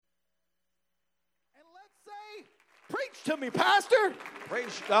Preach to me, Pastor.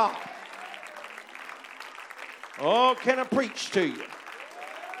 Praise God. Oh, can I preach to you?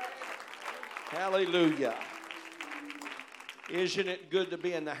 Hallelujah. Isn't it good to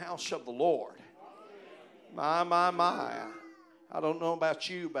be in the house of the Lord? My. I don't know about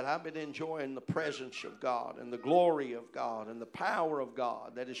you, but I've been enjoying the presence of God and the glory of God and the power of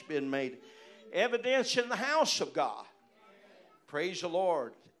God that has been made evidence in the house of God. Praise the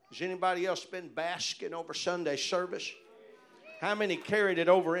Lord. Has anybody else been basking over Sunday service? How many carried it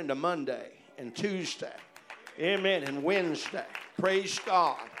over into Monday and Tuesday? Amen. And Wednesday. Praise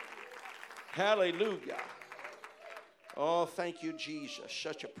God. Hallelujah. Oh, thank you, Jesus.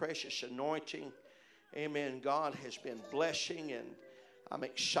 Such a precious anointing. Amen. God has been blessing, and I'm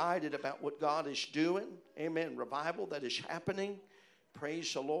excited about what God is doing. Amen. Revival that is happening.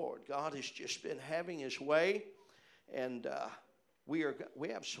 Praise the Lord. God has just been having His way, and we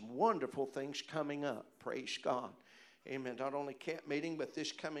have some wonderful things coming up. Praise God. Amen. Not only camp meeting, but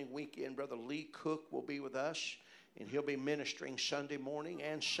this coming weekend, Brother Lee Cook will be with us, and he'll be ministering Sunday morning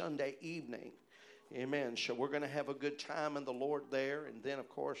and Sunday evening. Amen. So we're going to have a good time in the Lord there, and then, of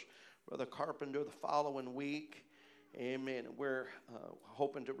course, Brother Carpenter the following week. Amen. We're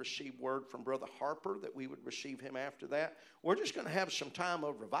hoping to receive word from Brother Harper that we would receive him after that. We're just going to have some time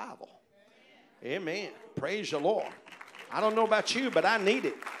of revival. Amen. Praise the Lord. I don't know about you, but I need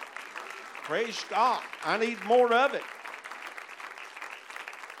it. Praise God. I need more of it.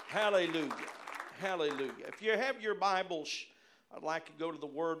 Hallelujah. Hallelujah. If you have your Bibles, I'd like to go to the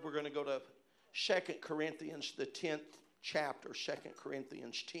Word. We're going to go to 2 Corinthians, the 10th chapter, 2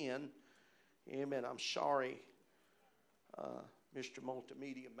 Corinthians 10. Amen. I'm sorry, Mr.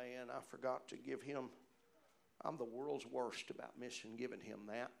 Multimedia Man. I forgot to give him. I'm the world's worst about missing giving him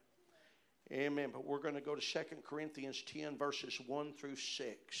that. Amen. But we're going to go to 2 Corinthians 10, verses 1 through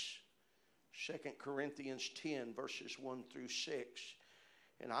 6. 2 Corinthians 10, verses 1 through 6.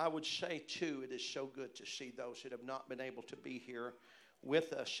 And I would say, too, it is so good to see those that have not been able to be here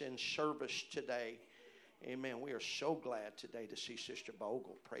with us in service today. Amen. We are so glad today to see Sister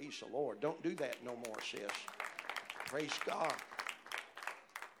Bogle. Praise the Lord. Don't do that no more, sis. Praise God.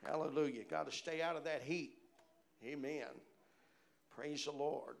 Hallelujah. Got to stay out of that heat. Amen. Praise the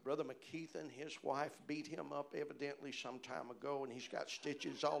Lord. Brother McKeithen, his wife beat him up evidently some time ago, and he's got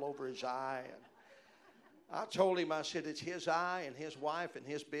stitches all over his eye. And I told him, I said, it's his eye and his wife and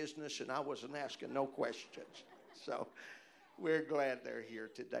his business, and I wasn't asking no questions. So we're glad they're here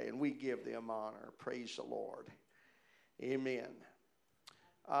today, and we give them honor. Praise the Lord. Amen.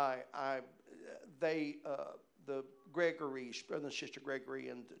 The Gregorys, Brother and Sister Gregory,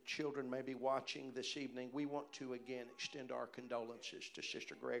 and the children may be watching this evening. We want to again extend our condolences to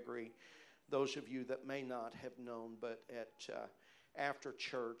Sister Gregory. Those of you that may not have known, but after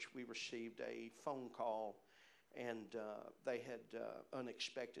church, we received a phone call, and they had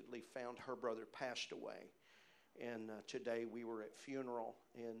unexpectedly found her brother passed away. And today we were at funeral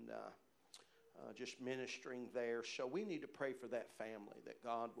and just ministering there. So we need to pray for that family, that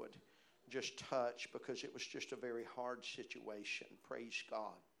God would just touch, because it was just a very hard situation. Praise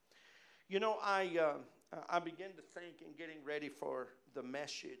God. You know, I began to think in getting ready for the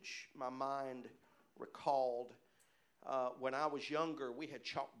message, my mind recalled when I was younger, we had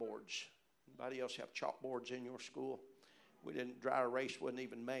chalkboards. Anybody else have chalkboards in your school? We didn't, dry erase wasn't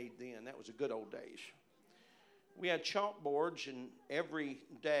even made then. That was the good old days. We had chalkboards, and every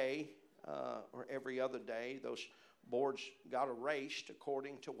day or every other day, those boards got erased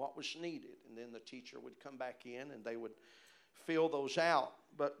according to what was needed. And then the teacher would come back in and they would fill those out.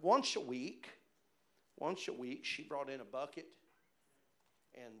 But once a week, she brought in a bucket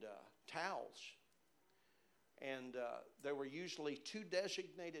and towels. And there were usually two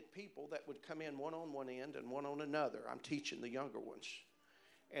designated people that would come in, one on one end and one on another. I'm teaching the younger ones.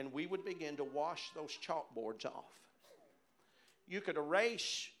 And we would begin to wash those chalkboards off. You could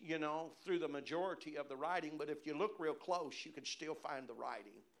erase, through the majority of the writing, but if you look real close, you could still find the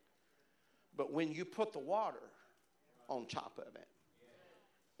writing. But when you put the water on top of it,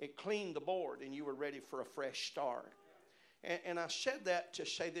 it cleaned the board and you were ready for a fresh start. And I said that to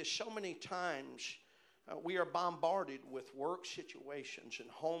say this: so many times we are bombarded with work situations and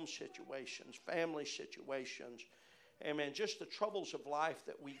home situations, family situations. Amen. Just the troubles of life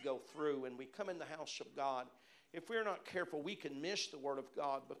that we go through, and we come in the house of God. If we're not careful, we can miss the Word of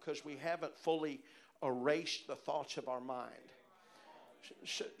God because we haven't fully erased the thoughts of our mind.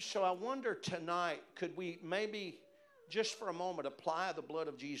 So I wonder tonight, could we maybe just for a moment apply the blood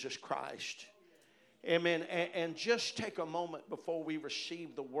of Jesus Christ? Amen. And just take a moment before we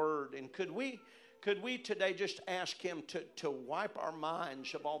receive the Word. And could we Could we today just ask Him to wipe our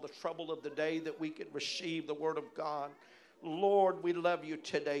minds of all the trouble of the day, that we could receive the Word of God? Lord, we love you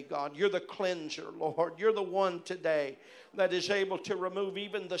today, God. You're the cleanser, Lord. You're the one today that is able to remove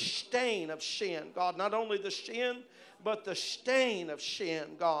even the stain of sin, God. Not only the sin, but the stain of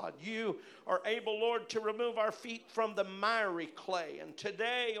sin, God. You are able, Lord, to remove our feet from the miry clay. And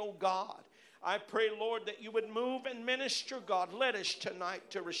today, oh God, I pray, Lord, that you would move and minister, God. Let us tonight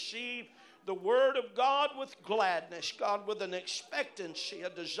to receive the Word of God with gladness, God, with an expectancy, a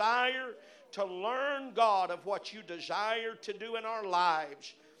desire to learn, God, of what you desire to do in our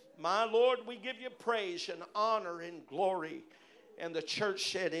lives. My Lord, we give you praise and honor and glory. And the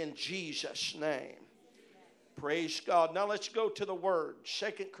church said, in Jesus' name. Praise God. Now let's go to the Word.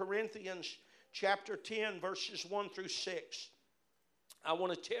 2 Corinthians chapter 10, verses 1 through 6. I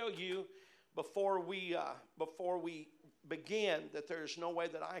want to tell you before we begin that there's no way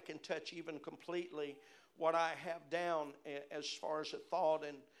that I can touch even completely what I have down as far as a thought,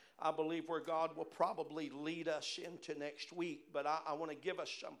 and I believe where God will probably lead us into next week. But I want to give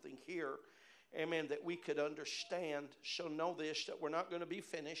us something here, amen, that we could understand. So know this, that we're not going to be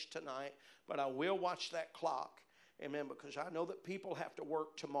finished tonight, but I will watch that clock, amen, because I know that people have to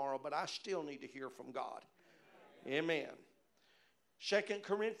work tomorrow, but I still need to hear from God. Amen. 2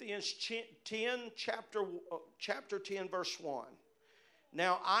 Corinthians 10, chapter 10, verse 1.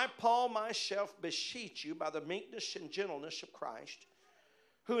 Now I, Paul, myself beseech you by the meekness and gentleness of Christ,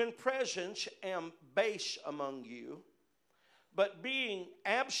 who in presence am base among you, but being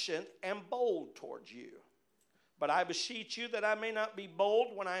absent am bold towards you. But I beseech you that I may not be bold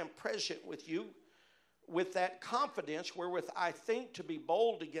when I am present with you, with that confidence wherewith I think to be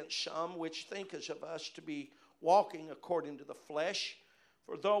bold against some which think as of us to be walking according to the flesh.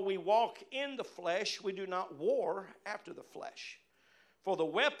 For though we walk in the flesh, we do not war after the flesh. For the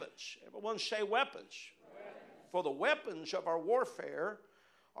weapons, everyone say weapons. For the weapons of our warfare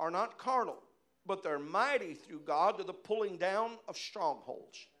are not carnal, but they're mighty through God to the pulling down of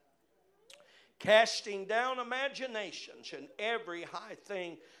strongholds, casting down imaginations and every high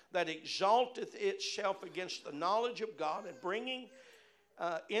thing that exalteth itself against the knowledge of God, and bringing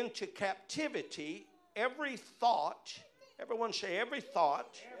into captivity every thought, everyone say every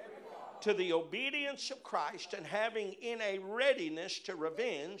thought, to the obedience of Christ, and having in a readiness to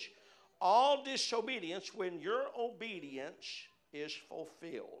revenge all disobedience when your obedience is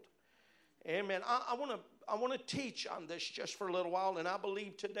fulfilled. Amen. I want to teach on this just for a little while, and I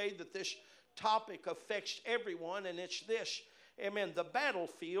believe today that this topic affects everyone, and it's this. Amen. The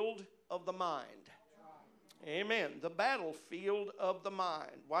battlefield of the mind. Amen. The battlefield of the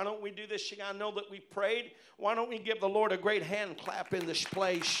mind. Why don't we do this? I know that we prayed. Why don't we give the Lord a great hand clap in this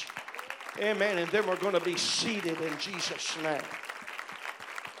place? Amen. And then we're going to be seated in Jesus' name.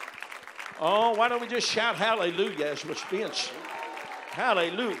 Oh, why don't we just shout hallelujah as was being said?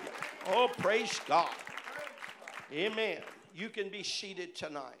 Hallelujah. Oh, praise God. Amen. You can be seated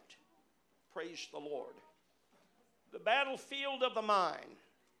tonight. Praise the Lord. The battlefield of the mind.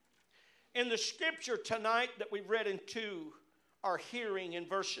 In the scripture tonight that we read into our hearing in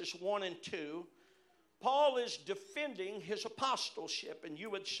verses 1 and 2, Paul is defending his apostleship. And you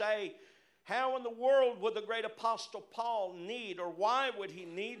would say, how in the world would the great apostle Paul need, or why would he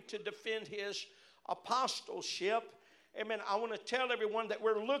need to defend his apostleship? Amen. I want to tell everyone that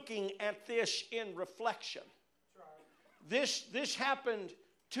we're looking at this in reflection. This happened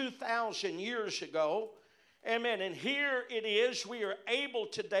 2,000 years ago. Amen. And here it is. We are able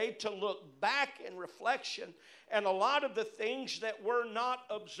today to look back in reflection. And a lot of the things that were not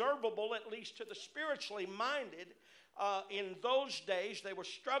observable, at least to the spiritually minded, in those days, they were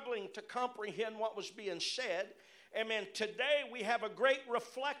struggling to comprehend what was being said. Amen. Today we have a great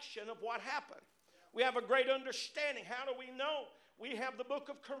reflection of what happened. We have a great understanding. How do we know? We have the book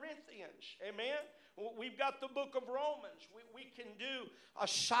of Corinthians. Amen. We've got the book of Romans. We can do a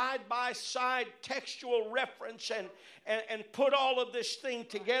side-by-side textual reference and put all of this thing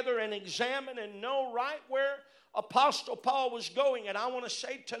together and examine and know right where Apostle Paul was going. And I want to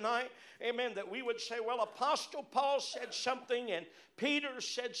say tonight, amen, that we would say, well, Apostle Paul said something and Peter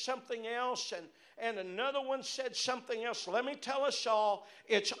said something else and another one said something else. Let me tell us all,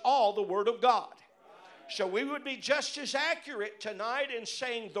 it's all the Word of God. So we would be just as accurate tonight in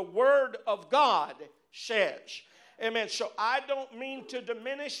saying the Word of God says. Amen. So I don't mean to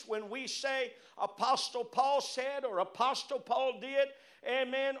diminish when we say Apostle Paul said or Apostle Paul did.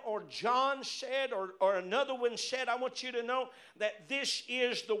 Amen. Or John said or another one said. I want you to know that this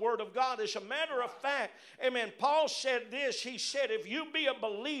is the Word of God. As a matter of fact, amen, Paul said this. He said, if you be a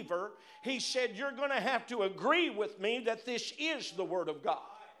believer, he said, you're going to have to agree with me that this is the Word of God.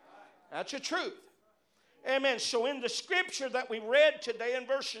 That's the truth. Amen. So in the scripture that we read today in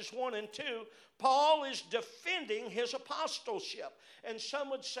verses 1 and 2, Paul is defending his apostleship. And some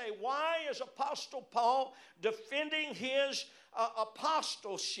would say, why is Apostle Paul defending his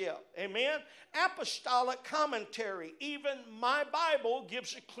apostleship? Amen. Apostolic commentary, even my Bible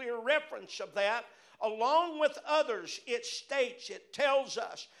gives a clear reference of that. Along with others, it states, it tells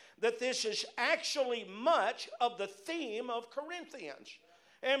us that this is actually much of the theme of Corinthians.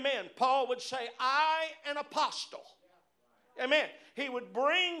 Amen. Paul would say, I, an apostle. Amen. He would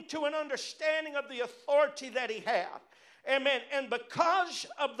bring to an understanding of the authority that he had. Amen. And because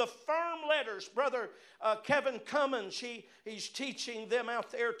of the firm letters, Brother Kevin Cummins, he's teaching them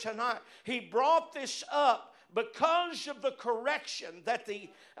out there tonight. He brought this up because of the correction that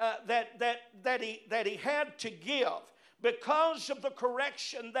he had to give. Because of the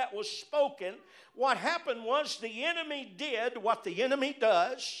correction that was spoken, what happened was the enemy did what the enemy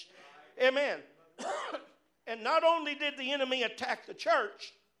does. Amen. And not only did the enemy attack the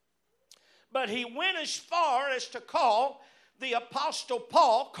church, but he went as far as to call the Apostle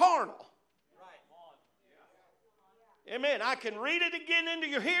Paul carnal. Amen. I can read it again into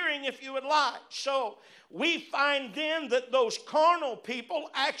your hearing if you would like. So we find then that those carnal people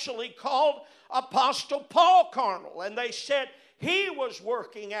actually called Apostle Paul carnal. And they said he was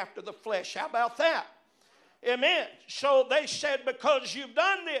working after the flesh. How about that? Amen. So they said, because you've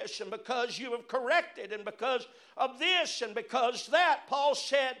done this and because you have corrected and because of this and because that, Paul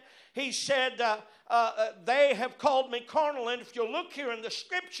said, he said, they have called me carnal. And if you look here in the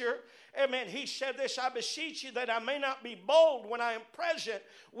scripture, amen, he said this, I beseech you that I may not be bold when I am present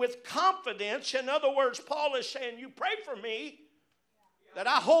with confidence. In other words, Paul is saying, you pray for me that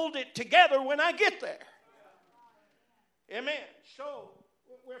I hold it together when I get there. Amen. So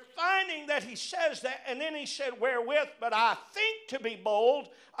we're finding that he says that, and then he said, wherewith, but I think to be bold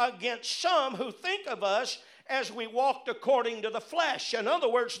against some who think of us as we walked according to the flesh. In other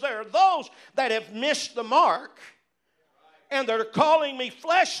words, there are those that have missed the mark, and they're calling me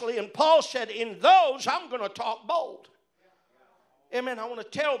fleshly, and Paul said, in those, I'm going to talk bold. Amen. I want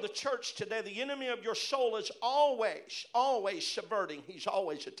to tell the church today, the enemy of your soul is always subverting. He's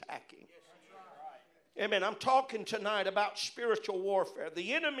always attacking. Amen. I'm talking tonight about spiritual warfare.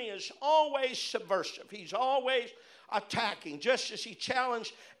 The enemy is always subversive. He's always attacking. Just as he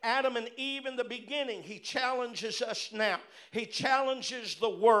challenged Adam and Eve in the beginning, he challenges us now. He challenges the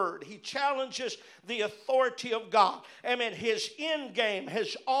Word. He challenges the authority of God. Amen. His end game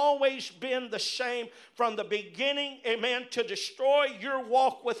has always been the same from the beginning, amen, to destroy your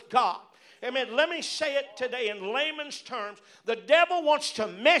walk with God. Amen. Let me say it today in layman's terms. The devil wants to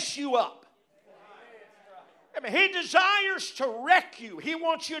mess you up. I mean, he desires to wreck you. He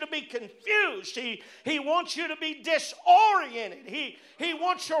wants you to be confused. He wants you to be disoriented. He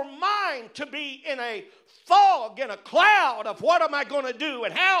wants your mind to be in a fog, in a cloud of what am I going to do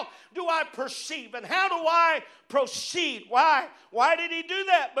and how do I perceive and how do I proceed. Why? Why did he do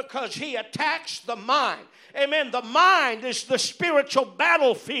that? Because he attacks the mind. Amen. The mind is the spiritual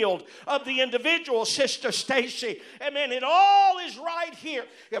battlefield of the individual, Sister Stacy. Amen. It all is right here.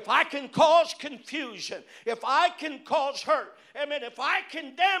 If I can cause confusion, if I can cause hurt, amen, if I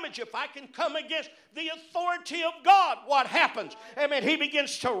can damage, if I can come against the authority of God, what happens? Amen. He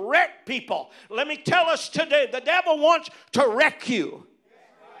begins to wreck people. Let me tell us today, the devil wants to wreck you.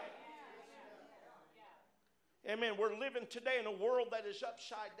 Amen. We're living today in a world that is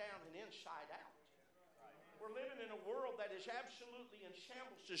upside down and inside out. We're living in a world that is absolutely in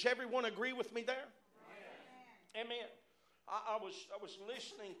shambles. Does everyone agree with me there? Amen. I was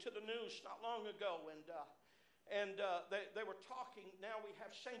listening to the news not long ago, and they were talking. Now we have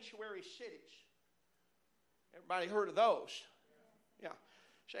sanctuary cities. Everybody heard of those? Yeah.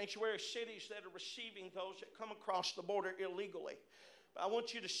 Sanctuary cities that are receiving those that come across the border illegally. But I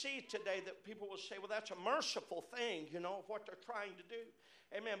want you to see today that people will say, well, that's a merciful thing, you know, what they're trying to do.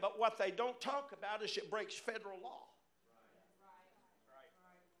 Amen. But what they don't talk about is it breaks federal law.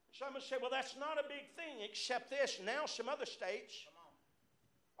 Some will say, well, that's not a big thing except this. Now some other states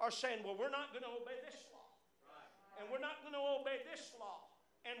are saying, well, we're not going to obey this law. And we're not going to obey this law.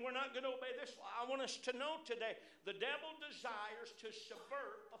 And we're not going to obey this law. I want us to know today, the devil desires to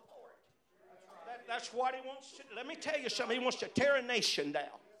subvert authority. That's what he wants to do. Let me tell you something. He wants to tear a nation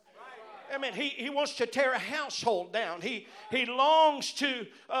down. Amen. He wants to tear a household down. He longs to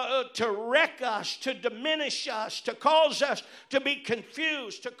wreck us, to diminish us, to cause us to be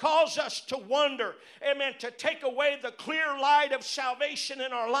confused, to cause us to wonder. Amen. To take away the clear light of salvation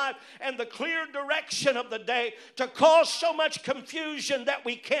in our life and the clear direction of the day, to cause so much confusion that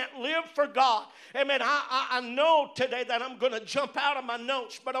we can't live for God. Amen. I know today that I'm going to jump out of my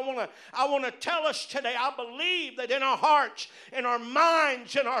notes, but I want to tell us today, I believe that in our hearts, in our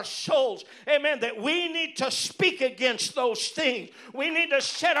minds, in our souls, amen, that we need to speak against those things. We need to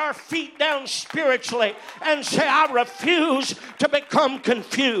set our feet down spiritually and say, I refuse to become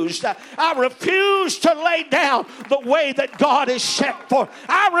confused. I refuse to lay down the way that God has set for.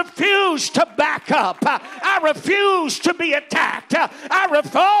 I refuse to back up. I refuse to be attacked.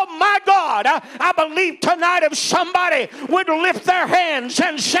 Oh my God, I believe tonight if somebody would lift their hands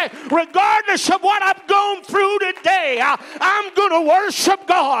and say, regardless of what I've gone through today, I'm going to worship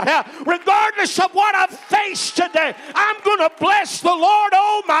God. Regardless of what I've faced today, I'm going to bless the Lord,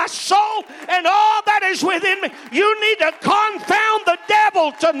 oh my soul, and all that is within me. You need to confound the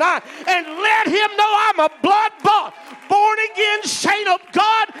devil tonight and let him know I'm a blood-bought, born-again saint of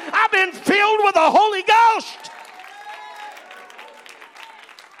God. I've been filled with the Holy Ghost.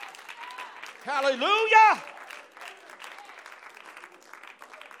 Hallelujah.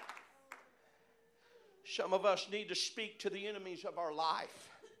 Some of us need to speak to the enemies of our life,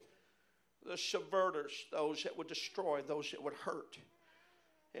 the subverters, those that would destroy, those that would hurt.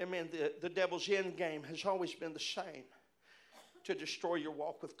 Amen. The devil's end game has always been the same, to destroy your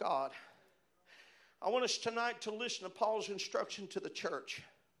walk with God. I want us tonight to listen to Paul's instruction to the church.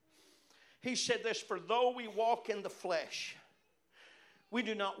 He said this, for though we walk in the flesh, we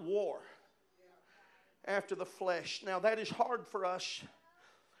do not war after the flesh. Now that is hard for us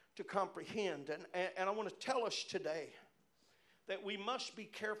to comprehend. And I want to tell us today that we must be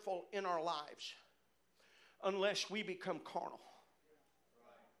careful in our lives unless we become carnal.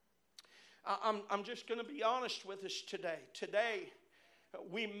 I'm just going to be honest with us today. Today,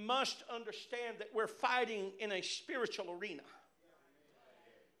 we must understand that we're fighting in a spiritual arena.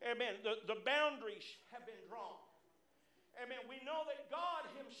 Amen. The boundaries have been drawn. Amen. We know that God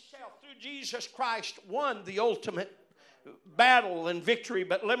himself, through Jesus Christ, won the ultimate battle and victory.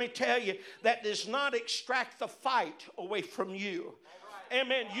 But let me tell you, that does not extract the fight away from you.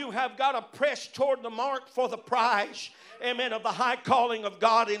 Amen. You have got to press toward the mark for the prize. Amen. Of the high calling of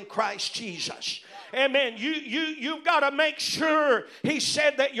God in Christ Jesus. Amen. You've got to make sure, he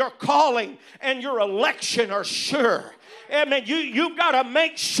said, that your calling and your election are sure. Amen. You've got to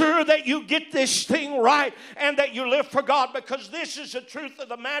make sure that you get this thing right and that you live for God, because this is the truth of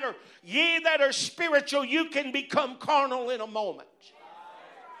the matter. Ye that are spiritual, you can become carnal in a moment.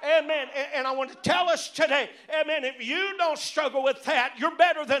 Amen. And I want to tell us today, amen, if you don't struggle with that, you're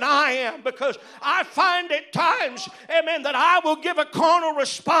better than I am, because I find at times, amen, that I will give a carnal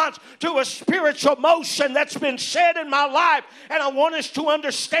response to a spiritual motion that's been said in my life. And I want us to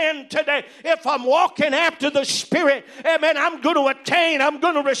understand today, if I'm walking after the Spirit, amen, I'm going to attain, I'm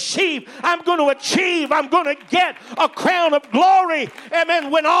going to receive, I'm going to achieve, I'm going to get a crown of glory,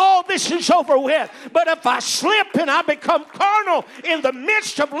 amen, when all this is over with. But if I slip and I become carnal in the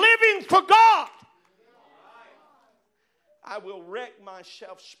midst of living for God, I will wreck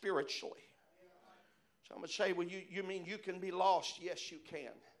myself spiritually. So I'm going to say, well, you mean you can be lost? Yes, you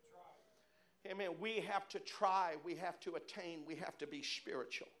can. Amen. We have to try. We have to attain. We have to be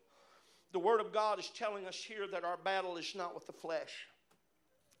spiritual. The Word of God is telling us here that our battle is not with the flesh.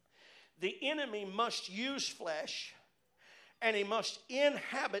 The enemy must use flesh, and he must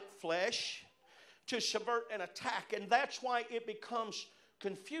inhabit flesh to subvert and attack. And that's why it becomes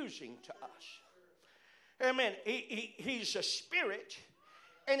confusing to us. Amen. He's a spirit,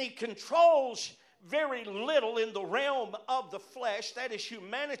 and he controls very little in the realm of the flesh. That is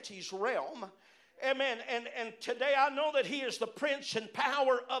humanity's realm. Amen. And today I know that he is the prince and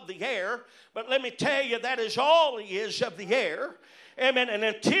power of the air, but let me tell you, that is all he is of the air. Amen. And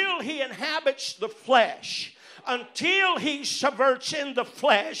until he inhabits the flesh, until he subverts in the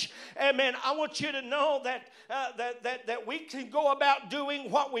flesh, amen, I want you to know that that we can go about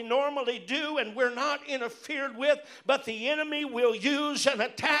doing what we normally do, and we're not interfered with, but the enemy will use an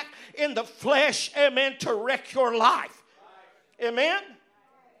attack in the flesh, amen, to wreck your life. Amen?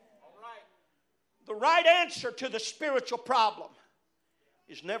 The right answer to the spiritual problem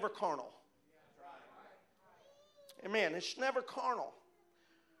is never carnal. Amen. It's never carnal.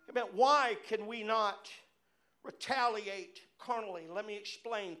 Amen. Why can we not retaliate carnally? Let me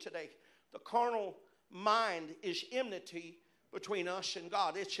explain today. The carnal mind is enmity between us and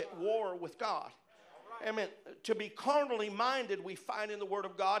God. It's at war with God. Amen. To be carnally minded, we find in the Word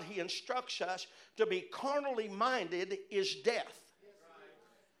of God, He instructs us to be carnally minded is death.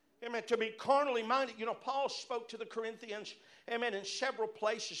 Amen. To be carnally minded. You know, Paul spoke to the Corinthians, amen, in several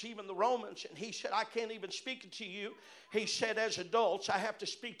places, even the Romans, and he said, I can't even speak to you. He said, as adults, I have to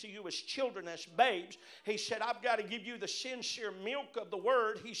speak to you as children, as babes. He said, I've got to give you the sincere milk of the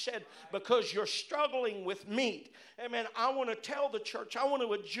Word. He said, because you're struggling with meat. Amen. I want to tell the church, I want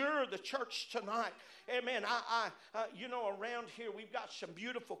to adjure the church tonight. Amen. You know, around here, we've got some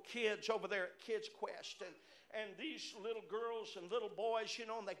beautiful kids over there at Kids Quest, and these little girls and little boys, you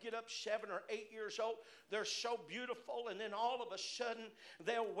know, and they get up 7 or 8 years old, they're so beautiful, and then all of a sudden,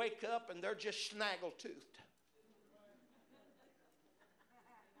 they'll wake up and they're just snaggle-toothed.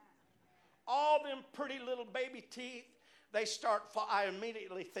 All them pretty little baby teeth, they start, I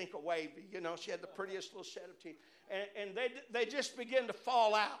immediately think of Wavy. You know, she had the prettiest little set of teeth. And they just begin to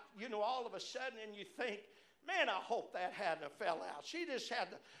fall out, you know, all of a sudden, and you think, man, I hope that hadn't fell out. She just had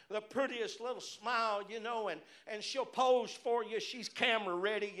the prettiest little smile, you know, and she'll pose for you. She's camera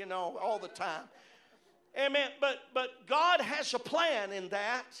ready, you know, all the time. Amen. But God has a plan in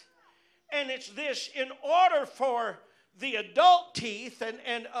that, and it's this: in order for the adult teeth,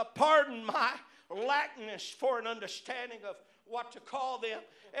 and pardon my lackness for an understanding of what to call them,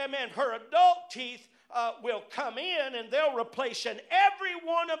 amen, her adult teeth will come in, and they'll replace, and every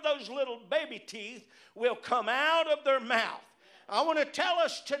one of those little baby teeth will come out of their mouth. I want to tell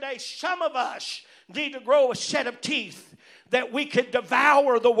us today, some of us need to grow a set of teeth that we could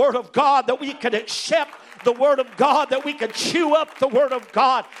devour the Word of God, that we could accept the Word of God, that we could chew up the Word of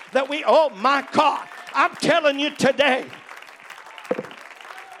God, that we, oh my God, I'm telling you today,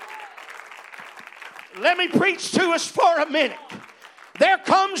 let me preach to us for a minute. There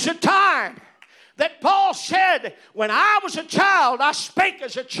comes a time that Paul said, when I was a child, I spake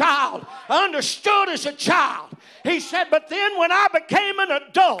as a child, I understood as a child. He said, but then when I became an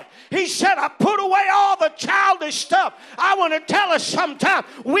adult, he said, I put away all the childish stuff. I want to tell us sometime,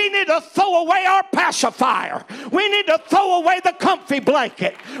 we need to throw away our pacifier. We need to throw away the comfy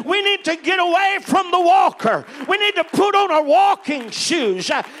blanket. We need to get away from the walker. We need to put on our walking shoes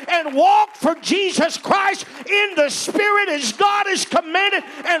and walk for Jesus Christ in the Spirit as God has commanded,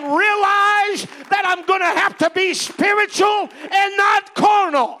 and realize that I'm going to have to be spiritual and not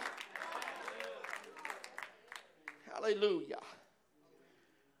carnal. Hallelujah.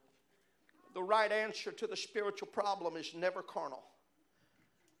 The right answer to the spiritual problem is never carnal.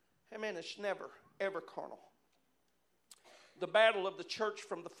 Amen. It's never, ever carnal. The battle of the church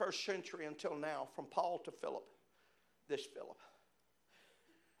from the first century until now, from Paul to Philip, this Philip,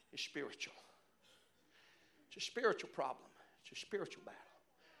 is spiritual. It's a spiritual problem. It's a spiritual battle.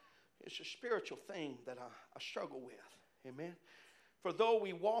 It's a spiritual thing that I struggle with. Amen. For though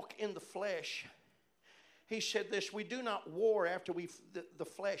we walk in the flesh, he said this, we do not war after the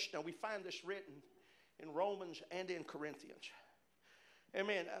flesh. Now, we find this written in Romans and in Corinthians.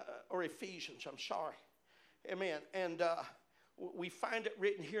 Amen. Or Ephesians, I'm sorry. Amen. And we find it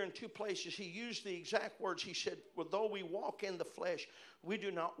written here in two places. He used the exact words. He said, well, though we walk in the flesh, we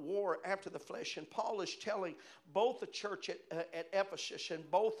do not war after the flesh. And Paul is telling both the church at Ephesus and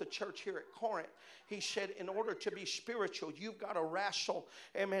both the church here at Corinth, he said, in order to be spiritual, you've got to wrestle,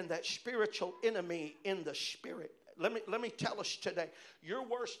 amen, that spiritual enemy in the spirit. Let me tell us today, your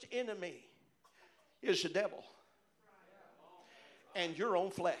worst enemy is the devil and your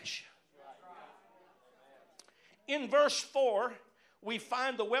own flesh. In verse 4, we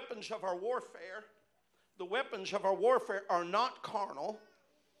find the weapons of our warfare. The weapons of our warfare are not carnal,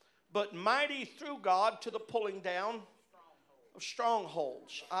 but mighty through God to the pulling down of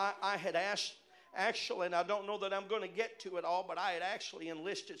strongholds. I had asked, actually, and I don't know that I'm going to get to it all, but I had actually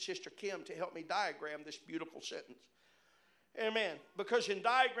enlisted Sister Kim to help me diagram this beautiful sentence. Amen. Because in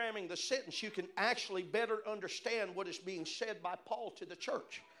diagramming the sentence, you can actually better understand what is being said by Paul to the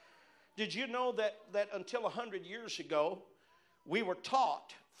church. Did you know that until 100 years ago, we were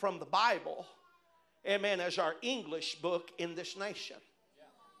taught from the Bible, amen, as our English book in this nation?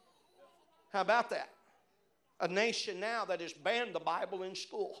 How about that? A nation now that has banned the Bible in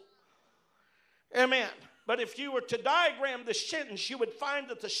school. Amen. But if you were to diagram this sentence, you would find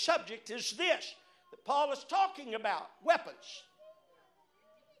that the subject is this, that Paul is talking about weapons.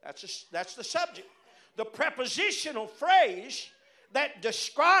 That's the subject. The prepositional phrase that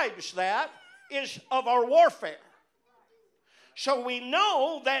describes that is of our warfare. So we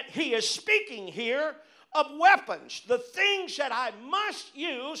know that he is speaking here of weapons, the things that I must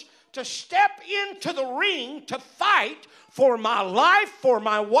use to step into the ring to fight for my life, for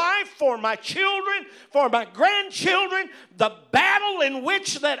my wife, for my children, for my grandchildren, the battle in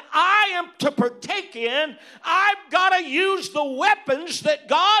which that I am to partake in, I've got to use the weapons that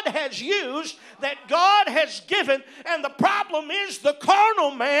God has used, that God has given. And the problem is the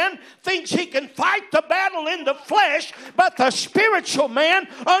carnal man thinks he can fight the battle in the flesh, but the spiritual man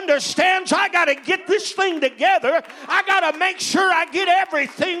understands I got to get this thing together. I got to make sure I get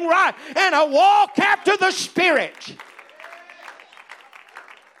everything right, and I walk after the Spirit.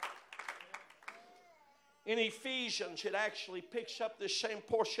 In Ephesians, it actually picks up this same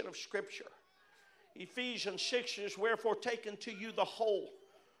portion of Scripture. Ephesians 6 is, wherefore take unto you the whole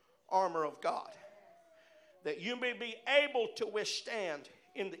armor of God, that you may be able to withstand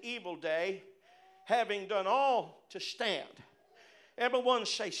in the evil day, having done all to stand. Everyone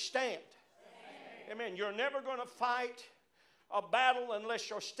say stand. Amen. You're never going to fight a battle unless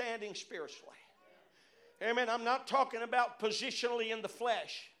you're standing spiritually. Amen. I'm not talking about positionally in the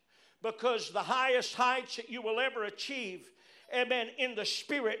flesh, because the highest heights that you will ever achieve, amen, in the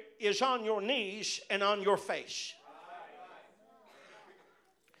Spirit is on your knees and on your face.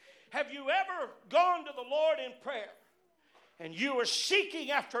 Have you ever gone to the Lord in prayer and you are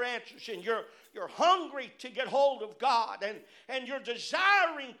seeking after answers, and you're hungry to get hold of God, and you're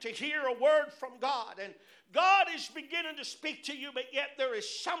desiring to hear a word from God, and God is beginning to speak to you, but yet there is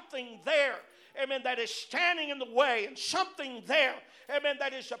something there, amen, that is standing in the way, and something there, amen,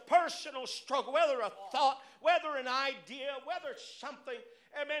 that is a personal struggle, whether a thought, whether an idea, whether something,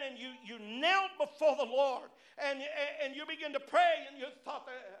 amen, and you knelt before the Lord, and you begin to pray, and you thought,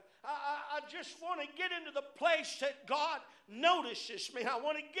 I just want to get into the place that God notices me. I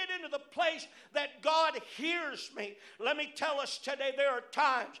want to get into the place that God hears me. Let me tell us today, there are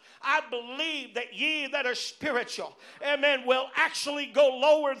times I believe that ye that are spiritual, amen, will actually go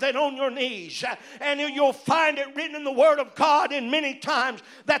lower than on your knees. And you'll find it written in the Word of God in many times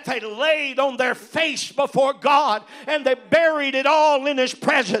that they laid on their face before God and they buried it all in His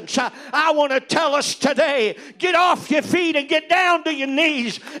presence. I want to tell us today, get off your feet and get down to your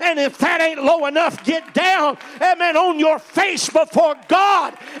knees. And if that ain't low enough, get down, amen, on your face before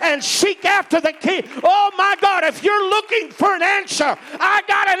God and seek after the King. Oh my God, if you're looking for an answer, I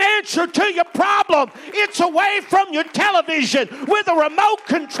got an answer to your problem. It's away from your television with a remote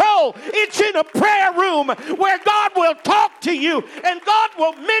control. It's in a prayer room where God will talk to you, and God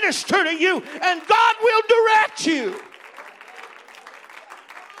will minister to you, and God will direct you.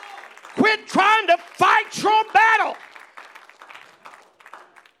 Quit trying to fight your battle.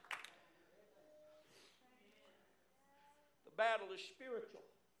 Battle is spiritual.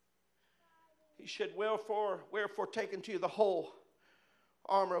 He said, wherefore take unto you the whole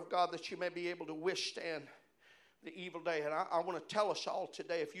armor of God, that you may be able to withstand the evil day. And I want to tell us all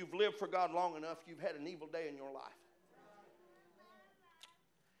today, if you've lived for God long enough, you've had an evil day in your life.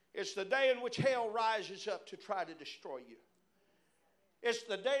 It's the day in which hell rises up to try to destroy you. It's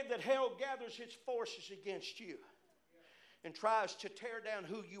the day that hell gathers its forces against you and tries to tear down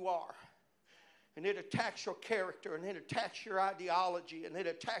who you are. And it attacks your character, and it attacks your ideology, and it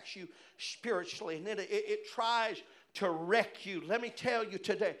attacks you spiritually, and it tries to wreck you. Let me tell you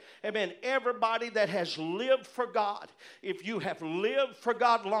today, amen, everybody that has lived for God, if you have lived for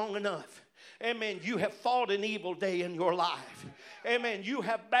God long enough, amen, you have fought an evil day in your life. Amen. You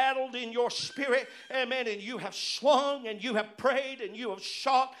have battled in your spirit. Amen. And you have swung, and you have prayed, and you have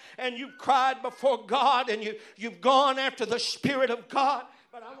sought, and you've cried before God, and you've gone after the Spirit of God.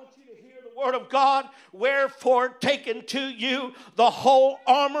 But I want you to hear the Word of God. Wherefore take unto you the whole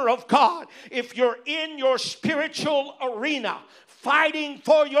armor of God. If you're in your spiritual arena, fighting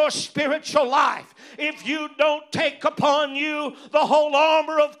for your spiritual life, if you don't take upon you the whole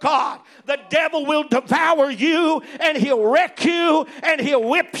armor of God, the devil will devour you, and he'll wreck you, and he'll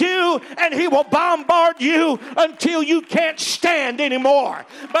whip you, and he will bombard you until you can't stand anymore.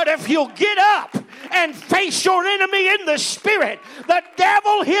 But if you'll get up and face your enemy in the Spirit, the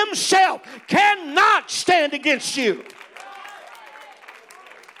devil himself cannot stand against you.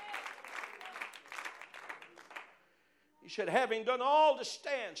 He said, having done all to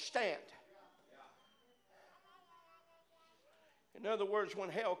stand, stand. In other words, when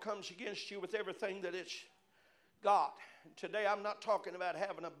hell comes against you with everything that it's got. And today I'm not talking about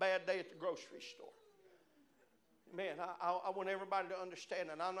having a bad day at the grocery store. Man, I want everybody to understand,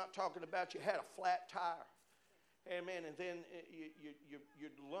 and I'm not talking about you had a flat tire. Amen. And then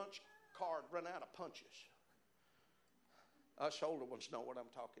your lunch card run out of punches. Us older ones know what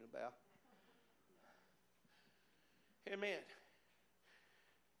I'm talking about. Amen.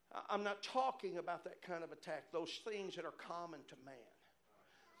 I'm not talking about that kind of attack, those things that are common to man.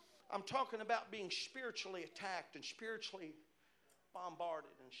 I'm talking about being spiritually attacked and spiritually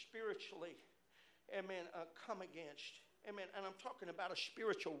bombarded and spiritually, amen, come against. Amen. And I'm talking about a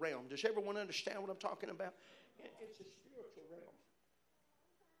spiritual realm. Does everyone understand what I'm talking about? It's a spiritual realm.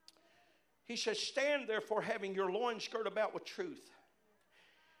 He says, stand therefore having your loins girt about with truth.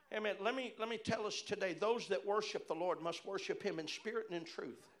 Amen. Let me tell us today, those that worship the Lord must worship Him in spirit and in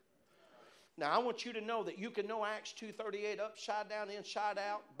truth. Now, I want you to know that you can know Acts 2:38 upside down, inside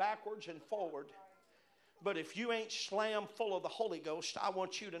out, backwards and forward. But if you ain't slam full of the Holy Ghost, I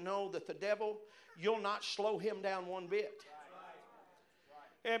want you to know that the devil, you'll not slow him down one bit.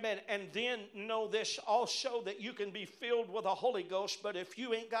 Amen. And then know this also, that you can be filled with the Holy Ghost, but if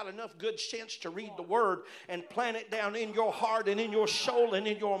you ain't got enough good sense to read the Word and plant it down in your heart and in your soul and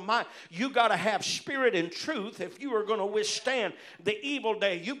in your mind, you got to have spirit and truth if you are going to withstand the evil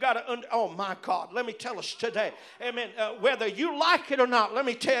day. You got to, oh my God, let me tell us today, amen, whether you like it or not, let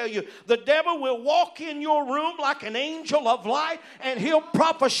me tell you, the devil will walk in your room like an angel of light, and he'll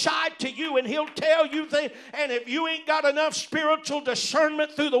prophesy to you and he'll tell you things, and if you ain't got enough spiritual discernment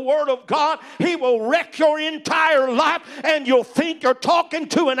through the Word of God, he will wreck your entire life, and you'll think you're talking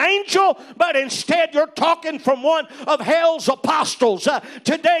to an angel, but instead you're talking from one of hell's apostles.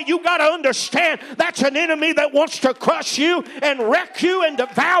 Today you got to understand that's an enemy that wants to crush you and wreck you and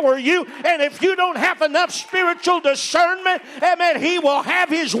devour you, and if you don't have enough spiritual discernment, amen, he will have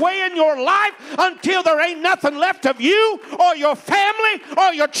his way in your life until there ain't nothing left of you or your family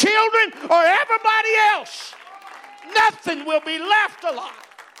or your children or everybody else. Nothing will be left alive.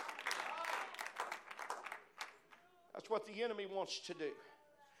 That's what the enemy wants to do.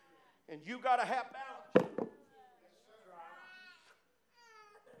 And you got to have balance.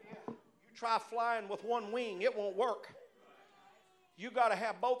 You try flying with one wing, it won't work. You got to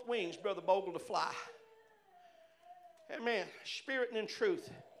have both wings, Brother Bogle, to fly. Amen. Spirit and in truth.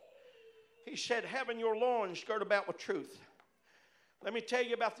 He said, having your loins girt about with truth. Let me tell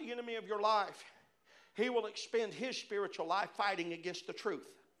you about the enemy of your life. He will expend his spiritual life fighting against the truth.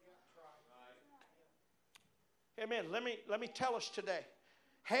 Amen. Let me tell us today.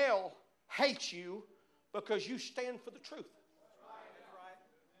 Hell hates you because you stand for the truth.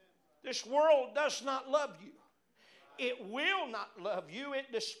 This world does not love you. It will not love you.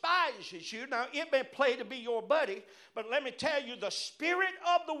 It despises you. Now, it may play to be your buddy, but let me tell you, the spirit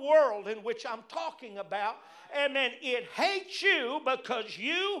of the world in which I'm talking about, amen, it hates you because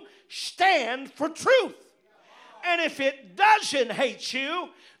you stand for truth. And if it doesn't hate you,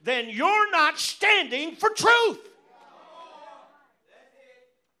 then you're not standing for truth.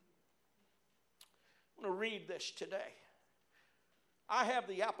 I'm going to read this today. I have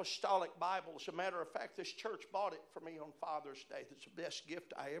the Apostolic Bible. As a matter of fact, this church bought it for me on Father's Day. That's the best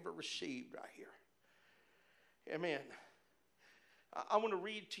gift I ever received right here. Amen. I want to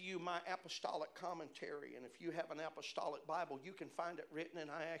read to you my apostolic commentary. And if you have an apostolic Bible, you can find it written. And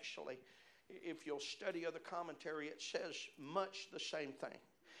I actually, if you'll study other commentary, it says much the same thing.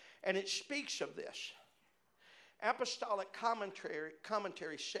 And it speaks of this. Apostolic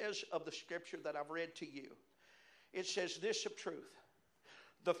commentary says of the scripture that I've read to you, it says this of truth.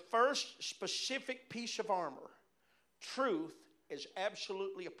 The first specific piece of armor, truth, is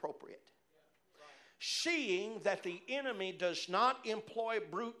absolutely appropriate. Seeing that the enemy does not employ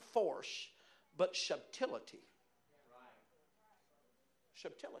brute force, but subtlety.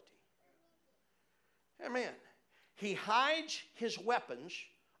 Subtlety. Amen. He hides his weapons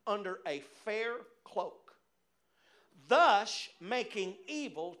under a fair cloak, thus making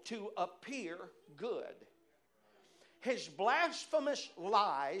evil to appear good. His blasphemous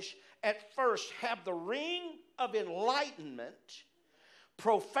lies at first have the ring of enlightenment,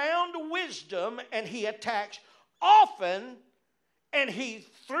 profound wisdom, and he attacks often, and he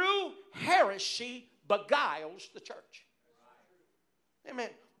through heresy beguiles the church. Amen.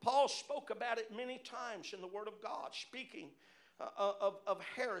 Paul spoke about it many times in the Word of God, speaking of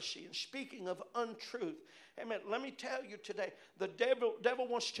heresy and speaking of untruth. Amen. Let me tell you today, the devil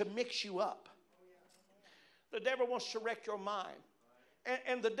wants to mix you up. The devil wants to wreck your mind.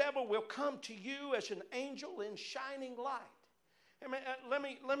 And the devil will come to you as an angel in shining light. Amen.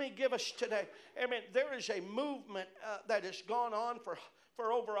 Let me give us today. Amen. There is a movement that has gone on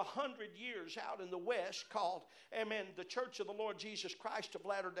for over 100 years out in the West called, amen, the Church of the Lord Jesus Christ of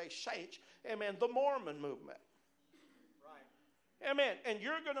Latter-day Saints. Amen. The Mormon movement. Right. Amen. And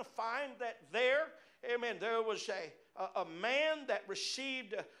you're going to find that there, amen, there was a man that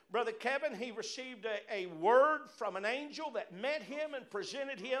received, Brother Kevin, he received a word from an angel that met him and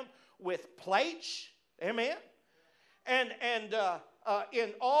presented him with plates. Amen. And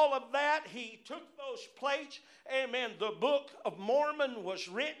in all of that, he took those plates. Amen. The Book of Mormon was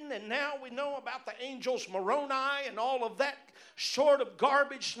written, and now we know about the angels Moroni and all of that sort of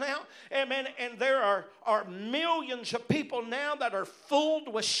garbage now. Amen. And there are millions of people now that are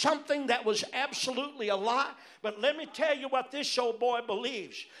fooled with something that was absolutely a lie. But let me tell you what this old boy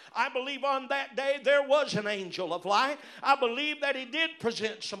believes. I believe on that day there was an angel of light. I believe that he did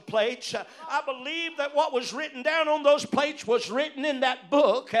present some plates. I believe that what was written down on those plates was written in that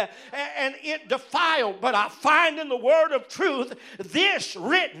book, and it defiled. But I find in the word of truth this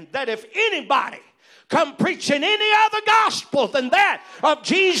written, that if anybody come preaching any other gospel than that of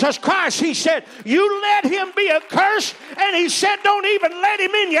Jesus Christ, he said, you let him be accursed. And he said, don't even let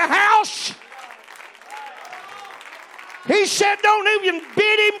him in your house. He said, don't even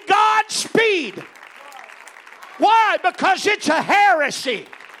bid him Godspeed. Why? Because it's a heresy.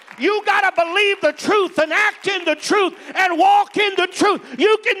 You got to believe the truth and act in the truth and walk in the truth.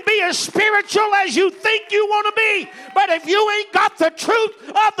 You can be as spiritual as you think you want to be, but if you ain't got the truth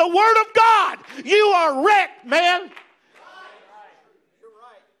of the Word of God, you are wrecked, man.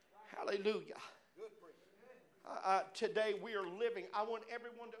 Hallelujah. Today we are living. I want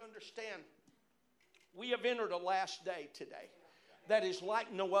everyone to understand we have entered a last day today that is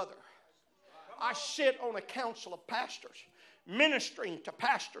like no other. I sit on a council of pastors, ministering to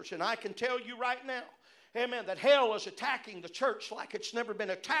pastors, and I can tell you right now, amen, that hell is attacking the church like it's never been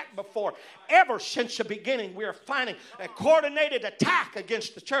attacked before. Ever since the beginning, we are finding a coordinated attack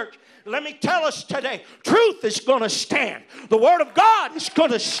against the church. Let me tell us today, truth is going to stand. The Word of God is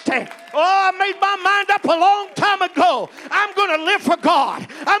going to stand. Oh, I made my mind up a long time ago. I'm going to live for God.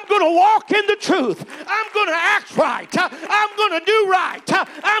 I'm going to walk in the truth. I'm going to act right. I'm going to do right.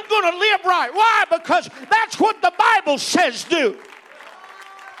 I'm going to live right. Why? Because that's what the Bible says do.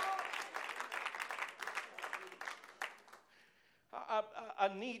 I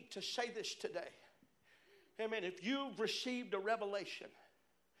need to say this today. Amen. If you've received a revelation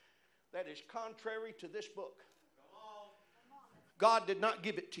that is contrary to this book, God did not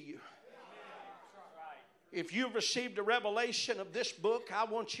give it to you. If you've received a revelation of this book, I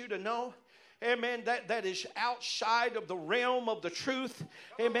want you to know, amen, that is outside of the realm of the truth.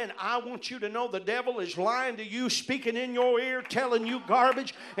 Amen. I want you to know the devil is lying to you, speaking in your ear, telling you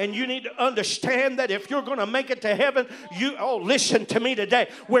garbage. And you need to understand that if you're going to make it to heaven, listen to me today.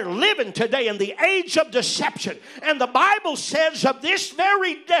 We're living today in the age of deception. And the Bible says of this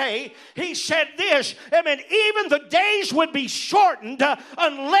very day, he said this, amen, even the days would be shortened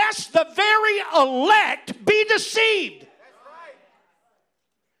unless the very elect be deceived.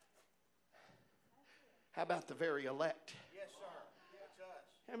 How about the very elect? Yes, sir. That's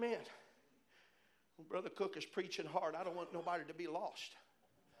us. Amen. Brother Cook is preaching hard. I don't want nobody to be lost.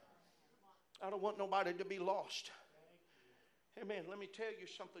 I don't want nobody to be lost. Amen. Let me tell you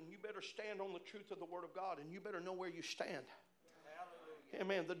something. You better stand on the truth of the Word of God, and you better know where you stand.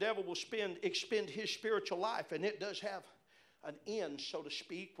 Amen. The devil will expend his spiritual life, and it does have an end, so to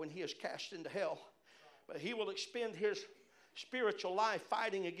speak, when he is cast into hell. But he will expend his spiritual life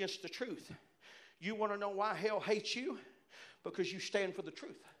fighting against the truth. You want to know why hell hates you? Because you stand for the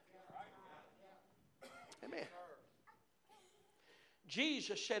truth. Amen.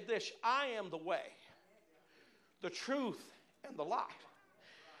 Jesus said this, I am the way, the truth, and the life.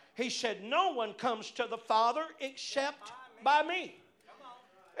 He said, no one comes to the Father except by me.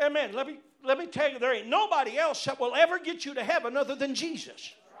 Amen. Let me tell you, there ain't nobody else that will ever get you to heaven other than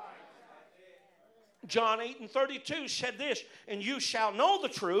Jesus. John 8:32 said this, and you shall know the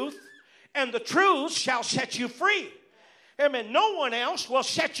truth, and the truth shall set you free. Amen. No one else will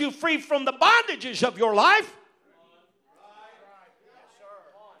set you free from the bondages of your life.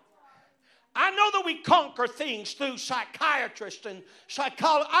 I know that we conquer things through psychiatrists and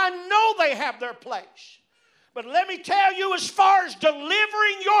psychologists. I know they have their place. But let me tell you, as far as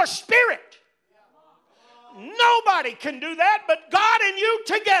delivering your spirit, nobody can do that but God and you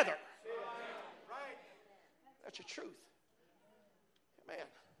together. That's the truth. Amen.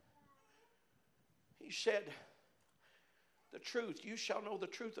 He said, the truth, you shall know the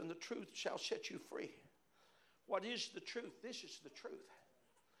truth, and the truth shall set you free. What is the truth? This is the truth.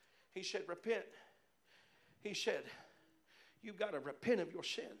 He said, repent. He said, you've got to repent of your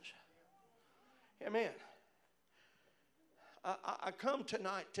sins. Amen. I come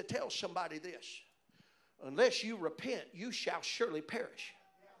tonight to tell somebody this. Unless you repent, you shall surely perish.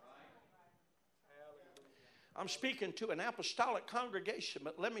 I'm speaking to an apostolic congregation,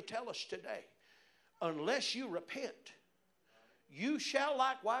 but let me tell us today, unless you repent, you shall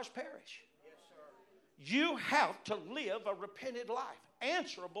likewise perish. You have to live a repented life,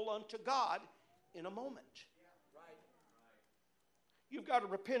 answerable unto God in a moment. You've got to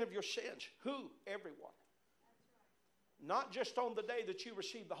repent of your sins. Who? Everyone. Not just on the day that you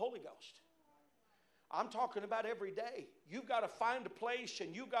receive the Holy Ghost. I'm talking about every day. You've got to find a place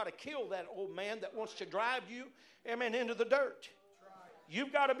and you've got to kill that old man that wants to drive you, amen, into the dirt.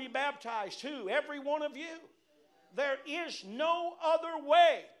 You've got to be baptized too, every one of you. There is no other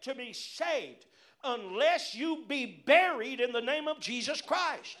way to be saved unless you be buried in the name of Jesus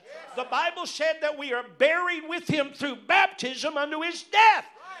Christ. The Bible said that we are buried with Him through baptism unto His death.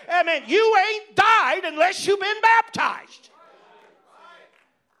 Amen. You ain't died unless you've been baptized.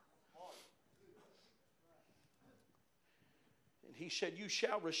 He said, you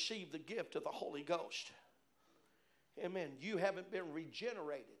shall receive the gift of the Holy Ghost. Amen. You haven't been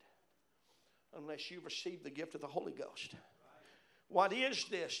regenerated unless you receive the gift of the Holy Ghost. What is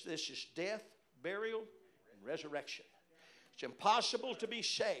this? This is death, burial, and resurrection. It's impossible to be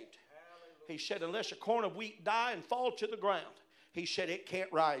saved. He said, unless a corn of wheat die and fall to the ground, he said it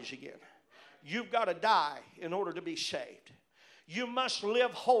can't rise again. You've got to die in order to be saved. You must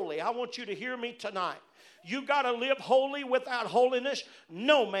live holy. I want you to hear me tonight. You got to live holy. Without holiness,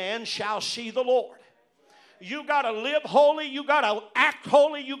 no man shall see the Lord. You got to live holy. You got to act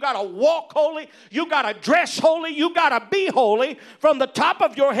holy. You got to walk holy. You got to dress holy. You got to be holy from the top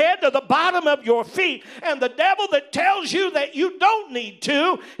of your head to the bottom of your feet. And the devil that tells you that you don't need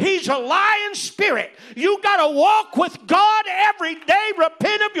to, he's a lying spirit. You got to walk with God every day,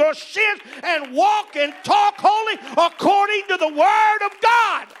 repent of your sins, and walk and talk holy according to the Word of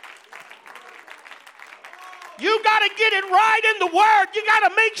God. You got to get it right in the Word. You got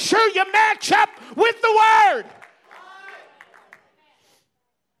to make sure you match up with the Word.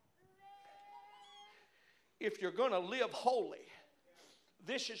 If you're going to live holy,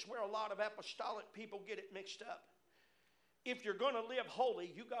 this is where a lot of apostolic people get it mixed up. If you're going to live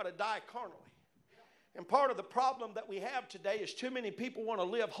holy, you got to die carnally. And part of the problem that we have today is too many people want to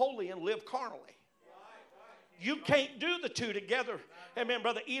live holy and live carnally. You can't do the two together. Amen,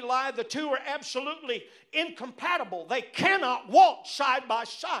 Brother Eli. The two are absolutely incompatible. They cannot walk side by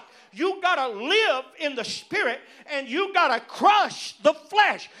side. You got to live in the Spirit and you got to crush the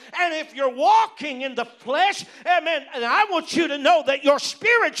flesh. And if you're walking in the flesh, amen, and I want you to know that you're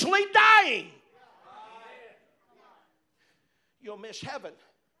spiritually dying. You'll miss heaven.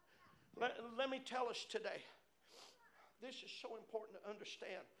 Let me tell us today. This is so important to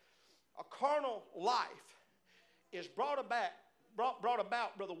understand. A carnal life is brought about,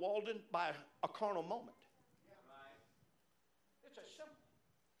 Brother Walden, by a carnal moment. It's a simple.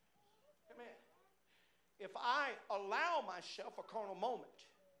 Amen. If I allow myself a carnal moment,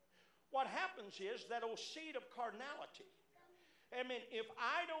 what happens is that old seed of carnality, amen, if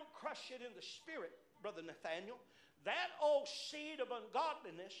I don't crush it in the Spirit, Brother Nathaniel, that old seed of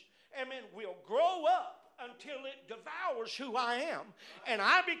ungodliness, amen, will grow up until it devours who I am. And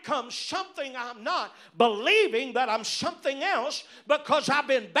I become something I'm not, believing that I'm something else because I've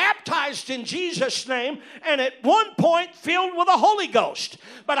been baptized in Jesus' name and at one point filled with the Holy Ghost.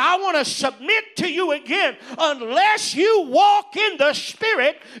 But I want to submit to you again, unless you walk in the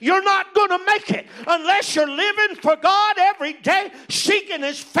Spirit, you're not going to make it. Unless you're living for God every day, seeking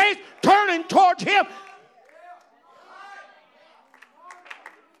His faith, turning towards Him.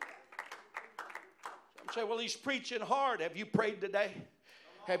 Say, well, he's preaching hard. Have you prayed today?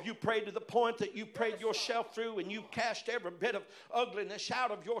 Have you prayed to the point that you prayed yourself through and you cast every bit of ugliness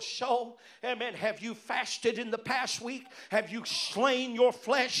out of your soul? Amen. Have you fasted in the past week? Have you slain your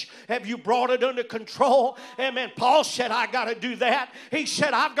flesh? Have you brought it under control? Amen. Paul said, I got to do that. He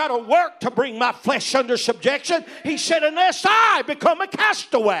said, I've got to work to bring my flesh under subjection. He said, unless I become a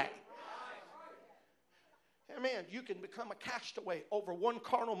castaway. Amen. You can become a castaway over one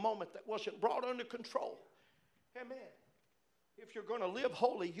carnal moment that wasn't brought under control. Amen. If you're going to live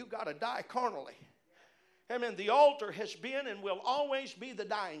holy, you got to die carnally. Amen. The altar has been and will always be the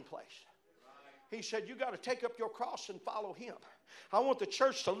dying place. He said, you got to take up your cross and follow Him. I want the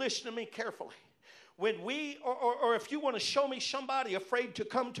church to listen to me carefully. When we, or if you want to show me somebody afraid to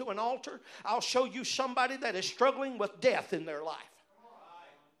come to an altar, I'll show you somebody that is struggling with death in their life.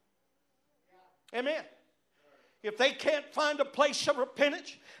 Amen. If they can't find a place of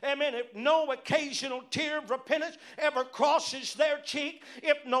repentance, amen, if no occasional tear of repentance ever crosses their cheek,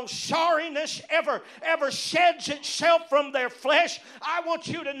 if no sorriness ever sheds itself from their flesh, I want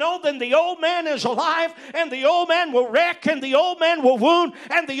you to know then the old man is alive, and the old man will wreck, and the old man will wound,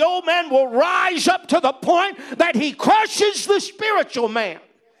 and the old man will rise up to the point that he crushes the spiritual man.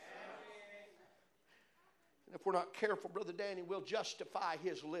 And if we're not careful, Brother Danny, we'll justify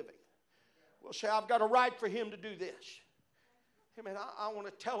his living. We'll say, I've got a right for him to do this. Amen. I want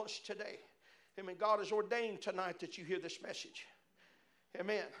to tell us today, amen, God has ordained tonight that you hear this message.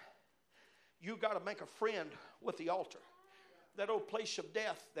 Amen. You got to make a friend with the altar. That old place of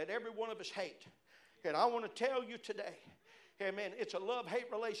death that every one of us hate. And I want to tell you today, amen, it's a love-hate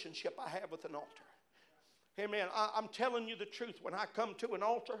relationship I have with an altar. Amen. I'm telling you the truth. When I come to an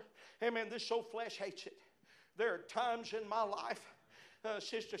altar, amen, this old flesh hates it. There are times in my life,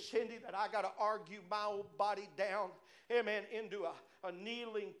 Sister Cindy, that I got to argue my old body down, amen, into a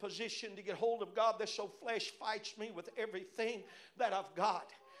kneeling position to get hold of God. This old flesh fights me with everything that I've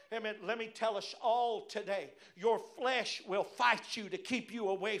got. Amen. Let me tell us all today, your flesh will fight you to keep you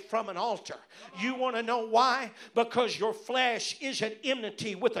away from an altar. You want to know why? Because your flesh is at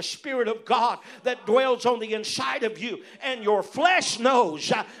enmity with the Spirit of God that dwells on the inside of you. And your flesh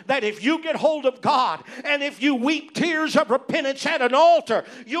knows that if you get hold of God and if you weep tears of repentance at an altar,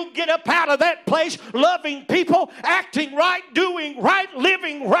 you'll get up out of that place loving people, acting right, doing right,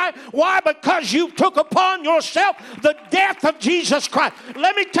 living right. Why? Because you took upon yourself the death of Jesus Christ.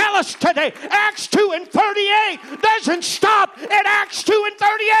 Let me tell us today, Acts 2 and 38 doesn't stop at Acts 2 and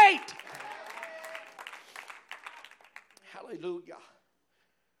 38. Hallelujah.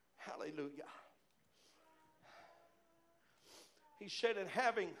 Hallelujah. He said, and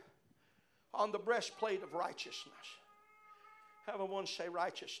having on the breastplate of righteousness. Have one say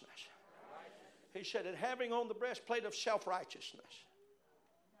righteousness. He said, and having on the breastplate of self-righteousness.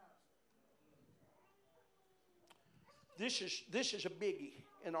 This is a biggie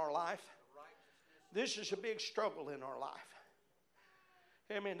in our life. This is a big struggle in our life.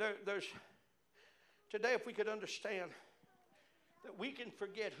 I mean, there's today, if we could understand that we can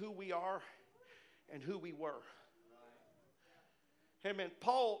forget who we are and who we were. Amen.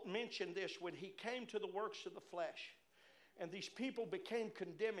 Paul mentioned this when he came to the works of the flesh, and these people became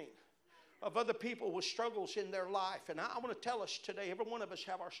condemning of other people with struggles in their life. And I want to tell us today, every one of us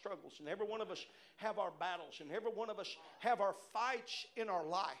have our struggles, and every one of us have our battles, and every one of us have our fights in our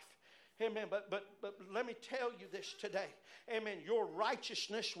life. Amen. But let me tell you this today. Amen. Your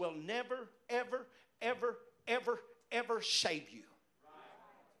righteousness will never, ever, ever, ever, ever save you.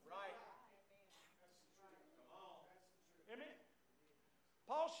 Right. Amen.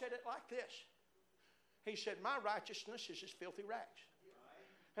 Paul said it like this. He said, my righteousness is as filthy rags.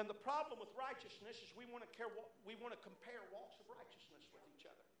 And the problem with righteousness is we want to compare walks of righteousness with each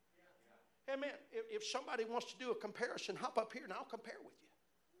other. Amen. If somebody wants to do a comparison, hop up here and I'll compare with you.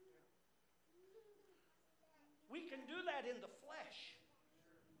 We can do that in the flesh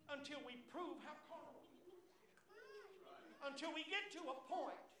until we prove how carnal we are. Until we get to a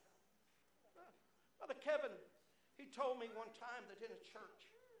point. Brother Kevin, he told me one time that in a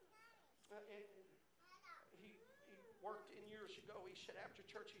church, he worked in years ago. He said after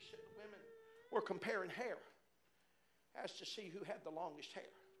church, he said the women were comparing hair as to see who had the longest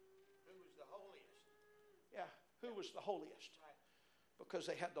hair. Who was the holiest? Yeah, who was the holiest? Because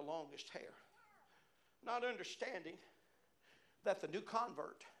they had the longest hair. Not understanding that the new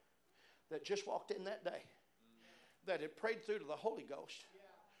convert that just walked in that day, that had prayed through to the Holy Ghost,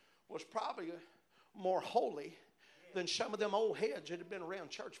 was probably more holy than some of them old heads that had been around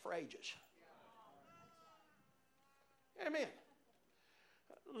church for ages. Amen.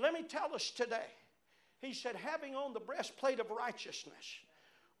 Let me tell us today. He said, having on the breastplate of righteousness.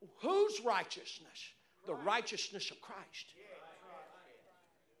 Whose righteousness? The righteousness of Christ.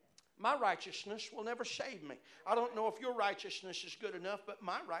 My righteousness will never save me. I don't know if your righteousness is good enough, but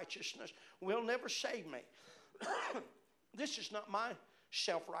my righteousness will never save me. This is not my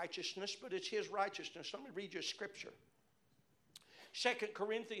self-righteousness, but it's His righteousness. Let me read you a scripture. 2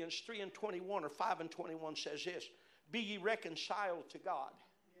 Corinthians 3 and 21 or 5 and 21 says this. Be ye reconciled to God.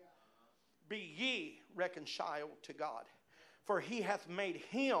 Be ye reconciled to God. For He hath made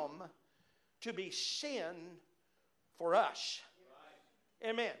Him to be sin for us.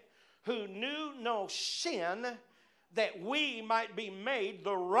 Amen. Who knew no sin, that we might be made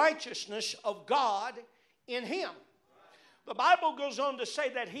the righteousness of God in Him. The Bible goes on to say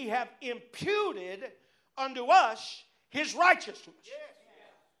that He hath imputed unto us His righteousness.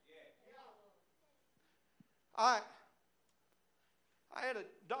 I had a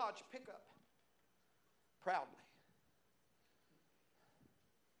Dodge pickup, proudly.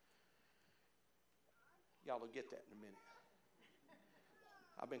 Y'all will get that in a minute.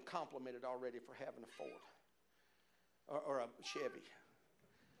 I've been complimented already for having a Ford or a Chevy.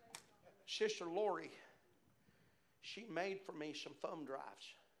 Sister Lori, she made for me some thumb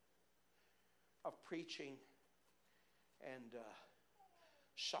drives of preaching and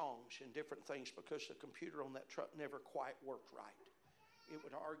songs and different things because the computer on that truck never quite worked right. It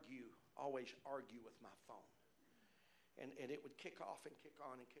would always argue with my phone. And it would kick off and kick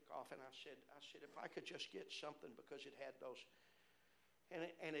on and kick off. And I said, if I could just get something because it had those.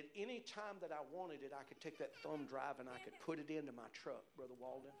 And at any time that I wanted it, I could take that thumb drive and I could put it into my truck, Brother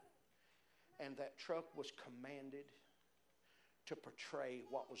Walden. And that truck was commanded to portray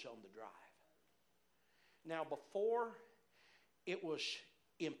what was on the drive. Now, before it was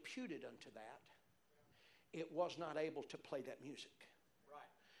imputed unto that, it was not able to play that music. Right.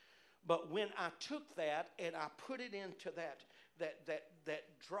 But when I took that and I put it into that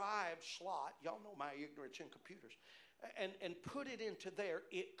drive slot, y'all know my ignorance in computers, and put it into there,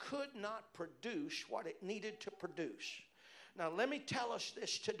 it could not produce what it needed to produce. Now, let me tell us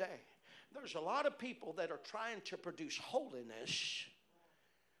this today. There's a lot of people that are trying to produce holiness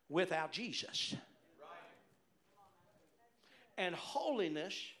without Jesus. And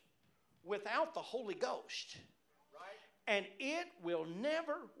holiness without the Holy Ghost. And it will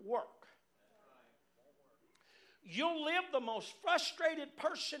never work. You'll live the most frustrated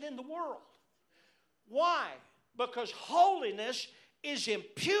person in the world. Why? Because holiness is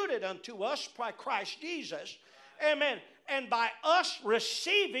imputed unto us by Christ Jesus. Amen. And by us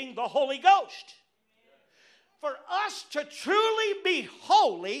receiving the Holy Ghost. For us to truly be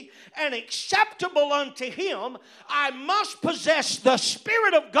holy and acceptable unto Him, I must possess the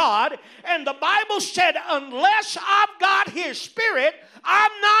Spirit of God. And the Bible said, unless I've got His Spirit,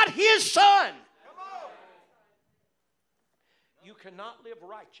 I'm not His son. You cannot live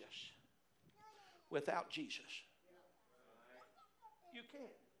righteous without Jesus. You can't.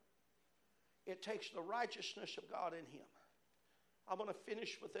 It takes the righteousness of God in Him. I'm going to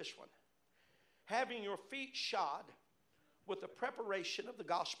finish with this one. Having your feet shod with the preparation of the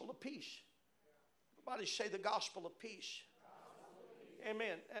gospel of peace. Everybody say the gospel of peace.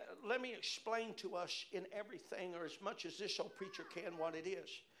 Amen. Let me explain to us in everything, or as much as this old preacher can, what it is.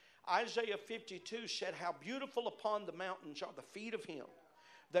 Isaiah 52 said, how beautiful upon the mountains are the feet of him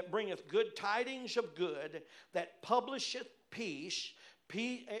that bringeth good tidings of good, that publisheth peace.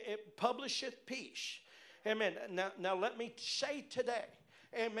 It publisheth peace. Amen. Now let me say today,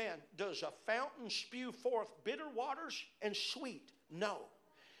 amen, does a fountain spew forth bitter waters and sweet? No.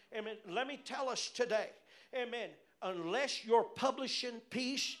 Amen. Let me tell us today, amen, unless you're publishing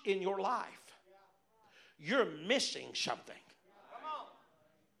peace in your life, you're missing something.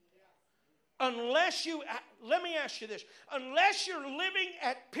 Unless you, let me ask you this, unless you're living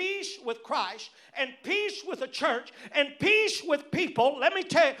at peace with Christ and peace with the church and peace with people, let me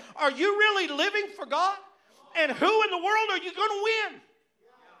tell you, are you really living for God? And who in the world are you going to win?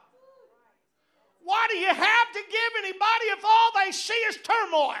 Why do you have to give anybody if all they see is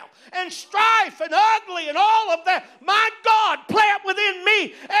turmoil and strife and ugly and all of that? My God, plant within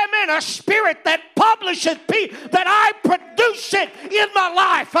me, amen, a spirit that publishes peace, that I produce it in my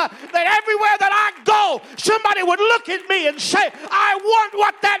life, that everywhere that I go, somebody would look at me and say, I want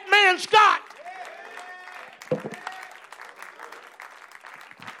what that man's got.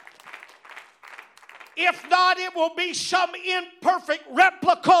 If not, it will be some imperfect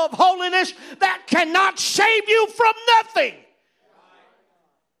replica of holiness that cannot save you from nothing.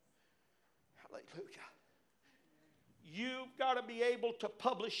 Hallelujah. You've got to be able to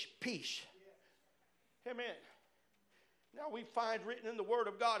publish peace. Amen. Now we find written in the Word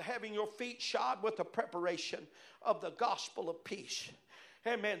of God, having your feet shod with the preparation of the gospel of peace.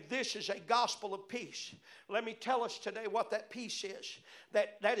 Amen. This is a gospel of peace. Let me tell us today what that peace is.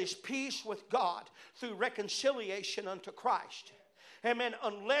 That is peace with God through reconciliation unto Christ. Amen.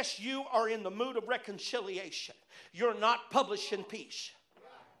 Unless you are in the mood of reconciliation, you're not publishing peace.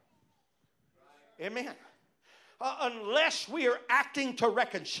 Amen. Unless we are acting to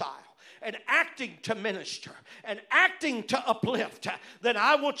reconcile and acting to minister and acting to uplift, then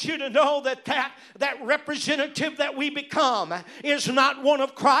I want you to know that representative that we become is not one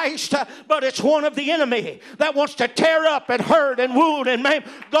of Christ, but it's one of the enemy that wants to tear up and hurt and wound and maim.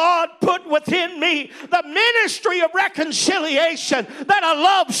 God put within me the ministry of reconciliation, that I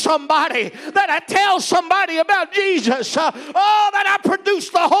love somebody, that I tell somebody about Jesus, that I produce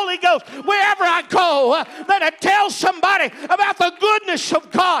the Holy Ghost wherever I go, that I tell somebody about the goodness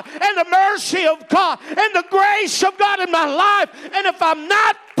of God and the mercy of God and the grace of God in my life. And if I'm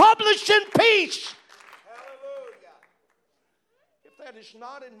not publishing peace, hallelujah, if that is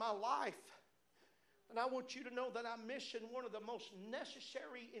not in my life, then I want you to know that I'm missing one of the most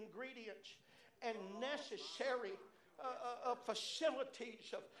necessary ingredients and necessary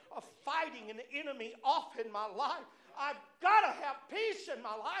facilities of fighting an enemy off in my life. I've got to have peace in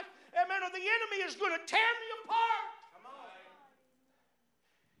my life, amen, or the enemy is going to tear me apart.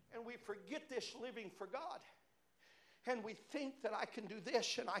 And we forget this living for God. And we think that I can do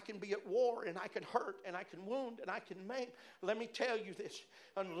this and I can be at war and I can hurt and I can wound and I can maim. Let me tell you this.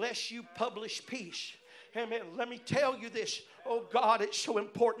 Unless you publish peace, Amen. Let me tell you this. Oh God, it's so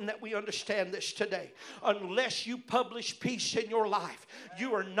important that we understand this today. Unless you publish peace in your life,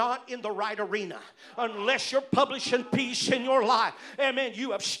 you are not in the right arena. Unless you're publishing peace in your life, amen,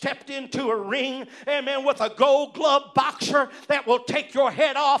 you have stepped into a ring, amen, with a gold glove boxer that will take your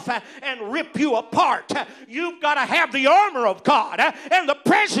head off and rip you apart. You've got to have the armor of God and the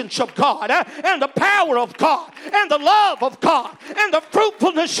presence of God and the power of God and the love of God and the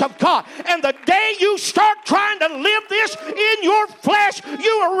fruitfulness of God. And the day you start trying to live this in your flesh,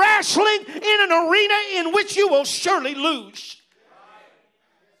 you are wrestling in an arena in which you will surely lose.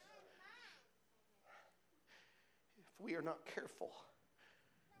 If we are not careful,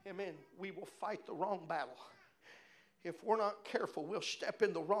 amen, we will fight the wrong battle. If we're not careful, we'll step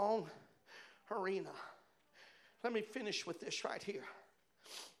in the wrong arena. Let me finish with this right here.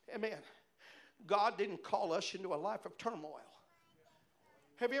 Amen. God didn't call us into a life of turmoil.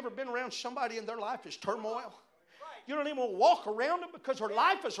 Have you ever been around somebody and their life is turmoil? You don't even want to walk around them because their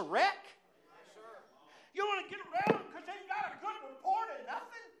life is a wreck. You don't want to get around them because they've got a good report and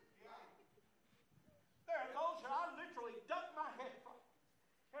nothing. There are those that I literally duck my head from.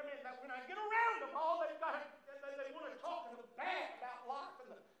 I mean, that when I get around them, all they've got, they want to talk the bad about life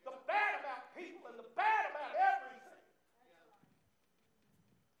and the bad about people and the bad about everything.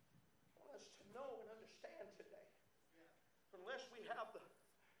 I want us to know and understand today, unless we have the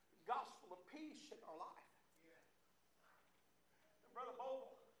gospel of peace in our life. Brother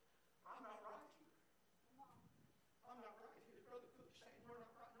Bogle, I'm not right here. I'm not right here. Brother Cook saying we're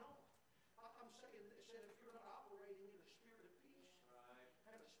not right. No. I'm saying this, and if you're not operating in the spirit of peace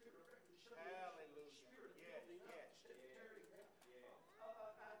and the spirit of reconciliation, spirit of building up instead of tearing down,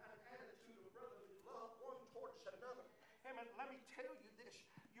 an attitude of brotherly love one towards another. Amen. Let me tell you this.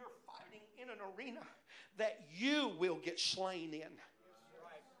 You're fighting in an arena that you will get slain in.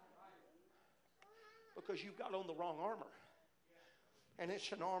 Because you've got on the wrong armor. And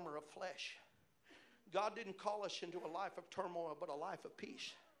it's an armor of flesh. God didn't call us into a life of turmoil, but a life of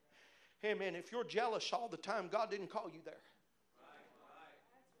peace. Amen. If you're jealous all the time, God didn't call you there.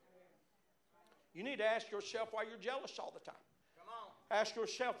 You need to ask yourself why you're jealous all the time. Ask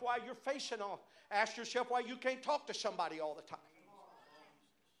yourself why you're facing all. Ask yourself why you can't talk to somebody all the time.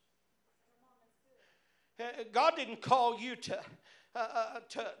 God didn't call you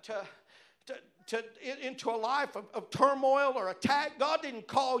into a life of turmoil or attack. God didn't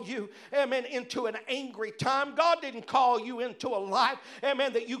call you, amen, into an angry time. God didn't call you into a life,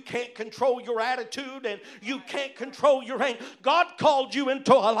 amen, that you can't control your attitude and you can't control your anger. God called you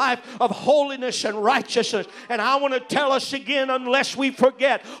into a life of holiness and righteousness. And I want to tell us again, unless we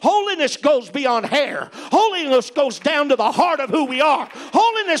forget, holiness goes beyond hair. Holiness goes down to the heart of who we are.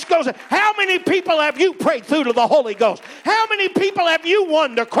 Holiness goes, how many people have you prayed through to the Holy Ghost? How many people have you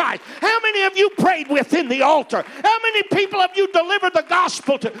won to Christ? How many of you prayed within the altar? How many people have you delivered the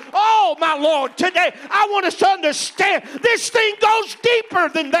gospel to? Oh, my Lord, today I want us to understand this thing goes deeper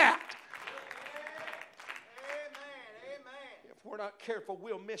than that. If we're not careful,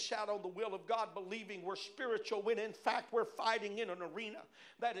 we'll miss out on the will of God, believing we're spiritual when in fact we're fighting in an arena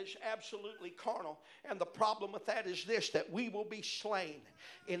that is absolutely carnal. And the problem with that is this, that we will be slain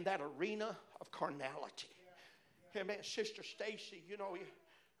in that arena of carnality. Amen. Sister Stacy, you know,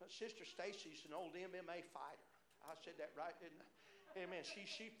 Sister Stacy's an old MMA fighter. I said that right, didn't I? Amen.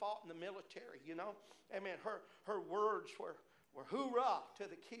 She fought in the military, you know. Amen. Her words were hoorah to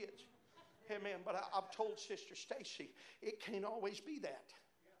the kids. Amen. But I've told Sister Stacy, it can't always be that.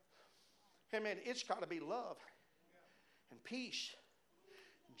 Amen. It's got to be love and peace,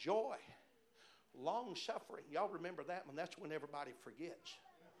 and joy, long suffering. Y'all remember that one? That's when everybody forgets.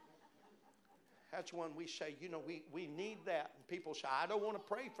 That's when we say, you know, we need that. And people say, I don't want to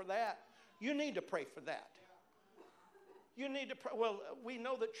pray for that. You need to pray for that. You need to pray. Well, we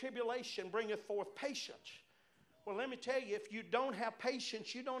know that tribulation bringeth forth patience. Well, let me tell you, if you don't have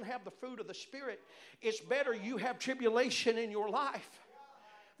patience, you don't have the fruit of the Spirit. It's better you have tribulation in your life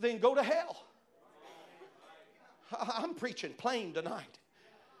than go to hell. I'm preaching plain tonight.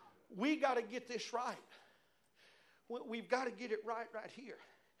 We got to get this right. We've got to get it right here.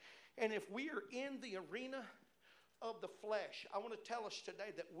 And if we are in the arena of the flesh, I want to tell us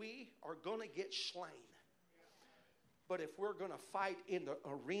today that we are going to get slain. But if we're going to fight in the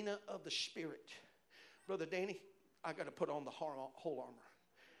arena of the Spirit, Brother Danny, I got to put on the whole armor.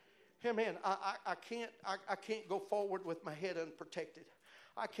 Hey man, I can't go forward with my head unprotected.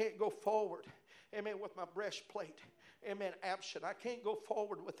 I can't go forward, amen, with my breastplate amen, absent. I can't go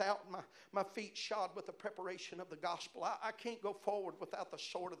forward without my feet shod with the preparation of the gospel. I can't go forward without the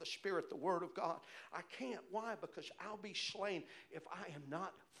sword of the Spirit, the Word of God. I can't. Why? Because I'll be slain if I am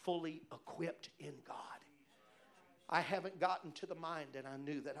not fully equipped in God. I haven't gotten to the mind, and I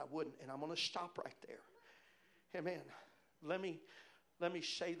knew that I wouldn't. And I'm going to stop right there. Amen. Let me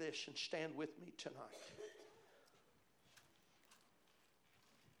say this and stand with me tonight.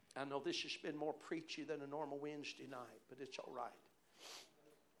 I know this has been more preachy than a normal Wednesday night, but it's all right.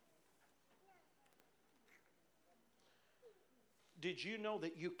 Did you know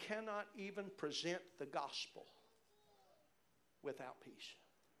that you cannot even present the gospel without peace?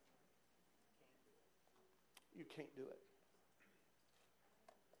 You can't do it.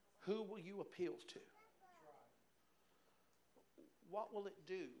 Who will you appeal to? What will it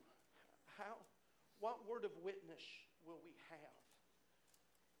do? What word of witness will we have?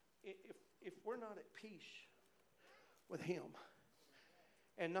 If we're not at peace with Him,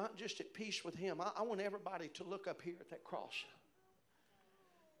 and not just at peace with Him, I want everybody to look up here at that cross.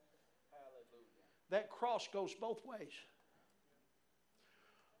 That cross goes both ways.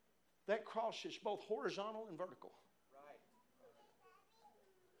 That cross is both horizontal and vertical.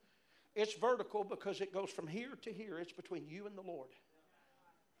 It's vertical because it goes from here to here. It's between you and the Lord.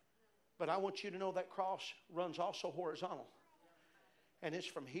 But I want you to know that cross runs also horizontal. And it's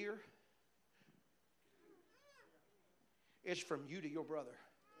from here. It's from you to your brother.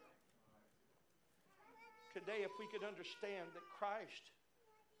 Today, if we could understand that Christ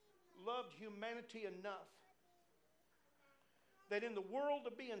loved humanity enough that in the world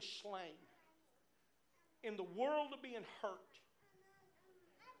of being slain, in the world of being hurt,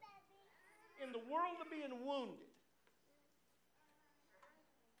 in the world of being wounded,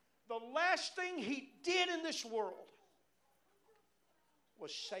 the last thing He did in this world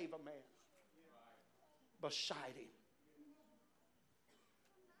was save a man beside Him.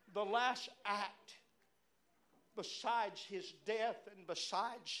 The last act, besides His death and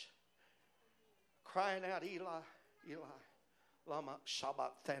besides crying out, Eli, Eli, lama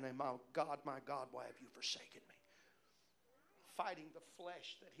sabachthani, my God, why have you forsaken me? Fighting the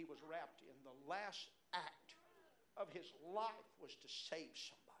flesh that He was wrapped in. The last act of His life was to save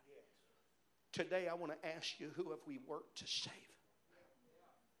somebody. Today I want to ask you, who have we worked to save?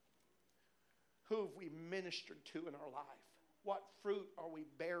 Who have we ministered to in our life? What fruit are we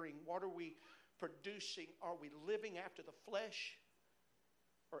bearing? What are we producing? Are we living after the flesh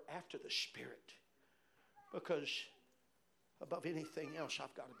or after the Spirit? Because above anything else,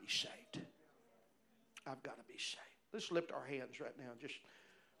 I've got to be saved. I've got to be saved. Let's lift our hands right now. Just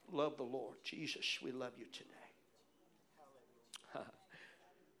love the Lord. Jesus, we love you today.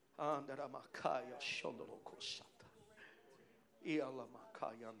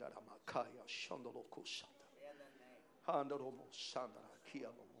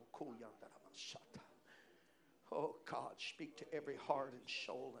 Oh God, speak to every heart and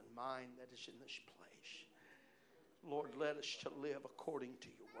soul and mind that is in this place. Lord, let us to live according to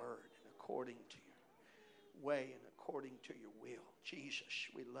your word and according to your way and according to your will. Jesus,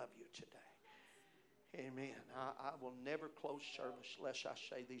 we love you today. Amen. I will never close service unless I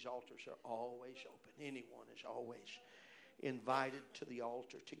say these altars are always open. Anyone is always invited to the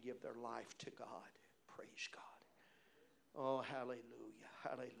altar to give their life to God. Praise God. Oh, hallelujah,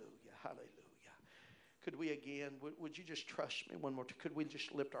 hallelujah, hallelujah. Could we again, would you just trust me one more time? Could we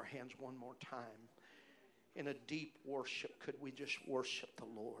just lift our hands one more time? In a deep worship, could we just worship the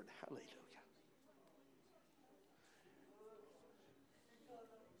Lord? Hallelujah.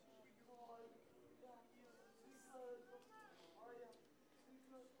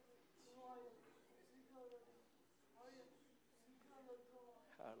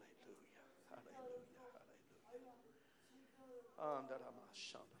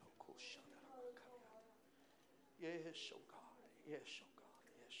 Yes, oh God. Yes, oh God.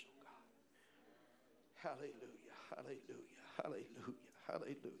 Yes, oh God. Hallelujah. Hallelujah. Hallelujah.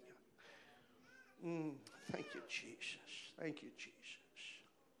 Hallelujah. Thank you, Jesus. Thank you, Jesus.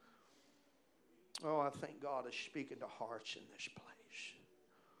 Oh, I think God is speaking to hearts in this place.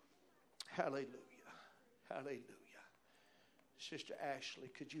 Hallelujah. Hallelujah. Sister Ashley,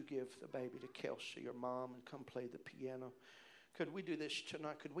 could you give the baby to Kelsey, your mom, and come play the piano? Could we do this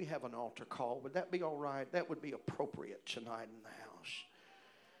tonight? Could we have an altar call? Would that be all right? That would be appropriate tonight in the house.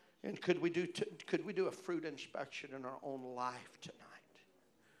 And could we do a fruit inspection in our own life tonight?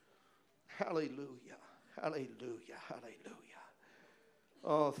 Hallelujah. Hallelujah. Hallelujah.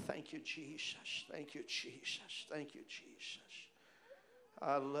 Oh, thank you, Jesus. Thank you, Jesus. Thank you, Jesus.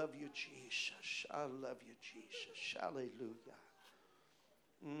 I love you, Jesus. I love you, Jesus. Hallelujah.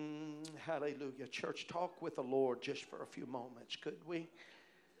 Hallelujah. Church, talk with the Lord just for a few moments, could we?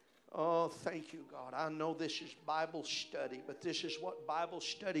 Oh, thank you, God. I know this is Bible study, but this is what Bible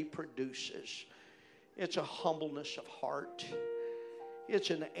study produces. It's a humbleness of heart. It's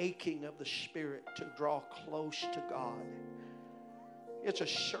an aching of the Spirit to draw close to God. It's a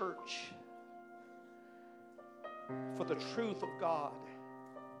search for the truth of God.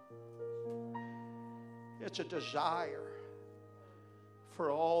 It's a desire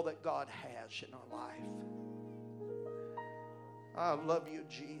for all that God has in our life. I love you,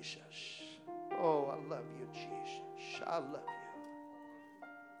 Jesus. Oh, I love you, Jesus. I love you.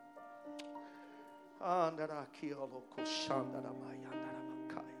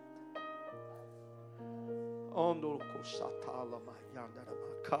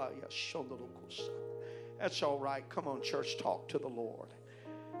 That's all right. Come on, church, talk to the Lord.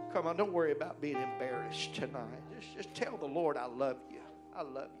 Come on, don't worry about being embarrassed tonight. Just tell the Lord, I love you. I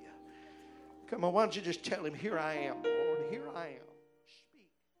love you. Come on, why don't you just tell him, here I am, Lord. Here I am.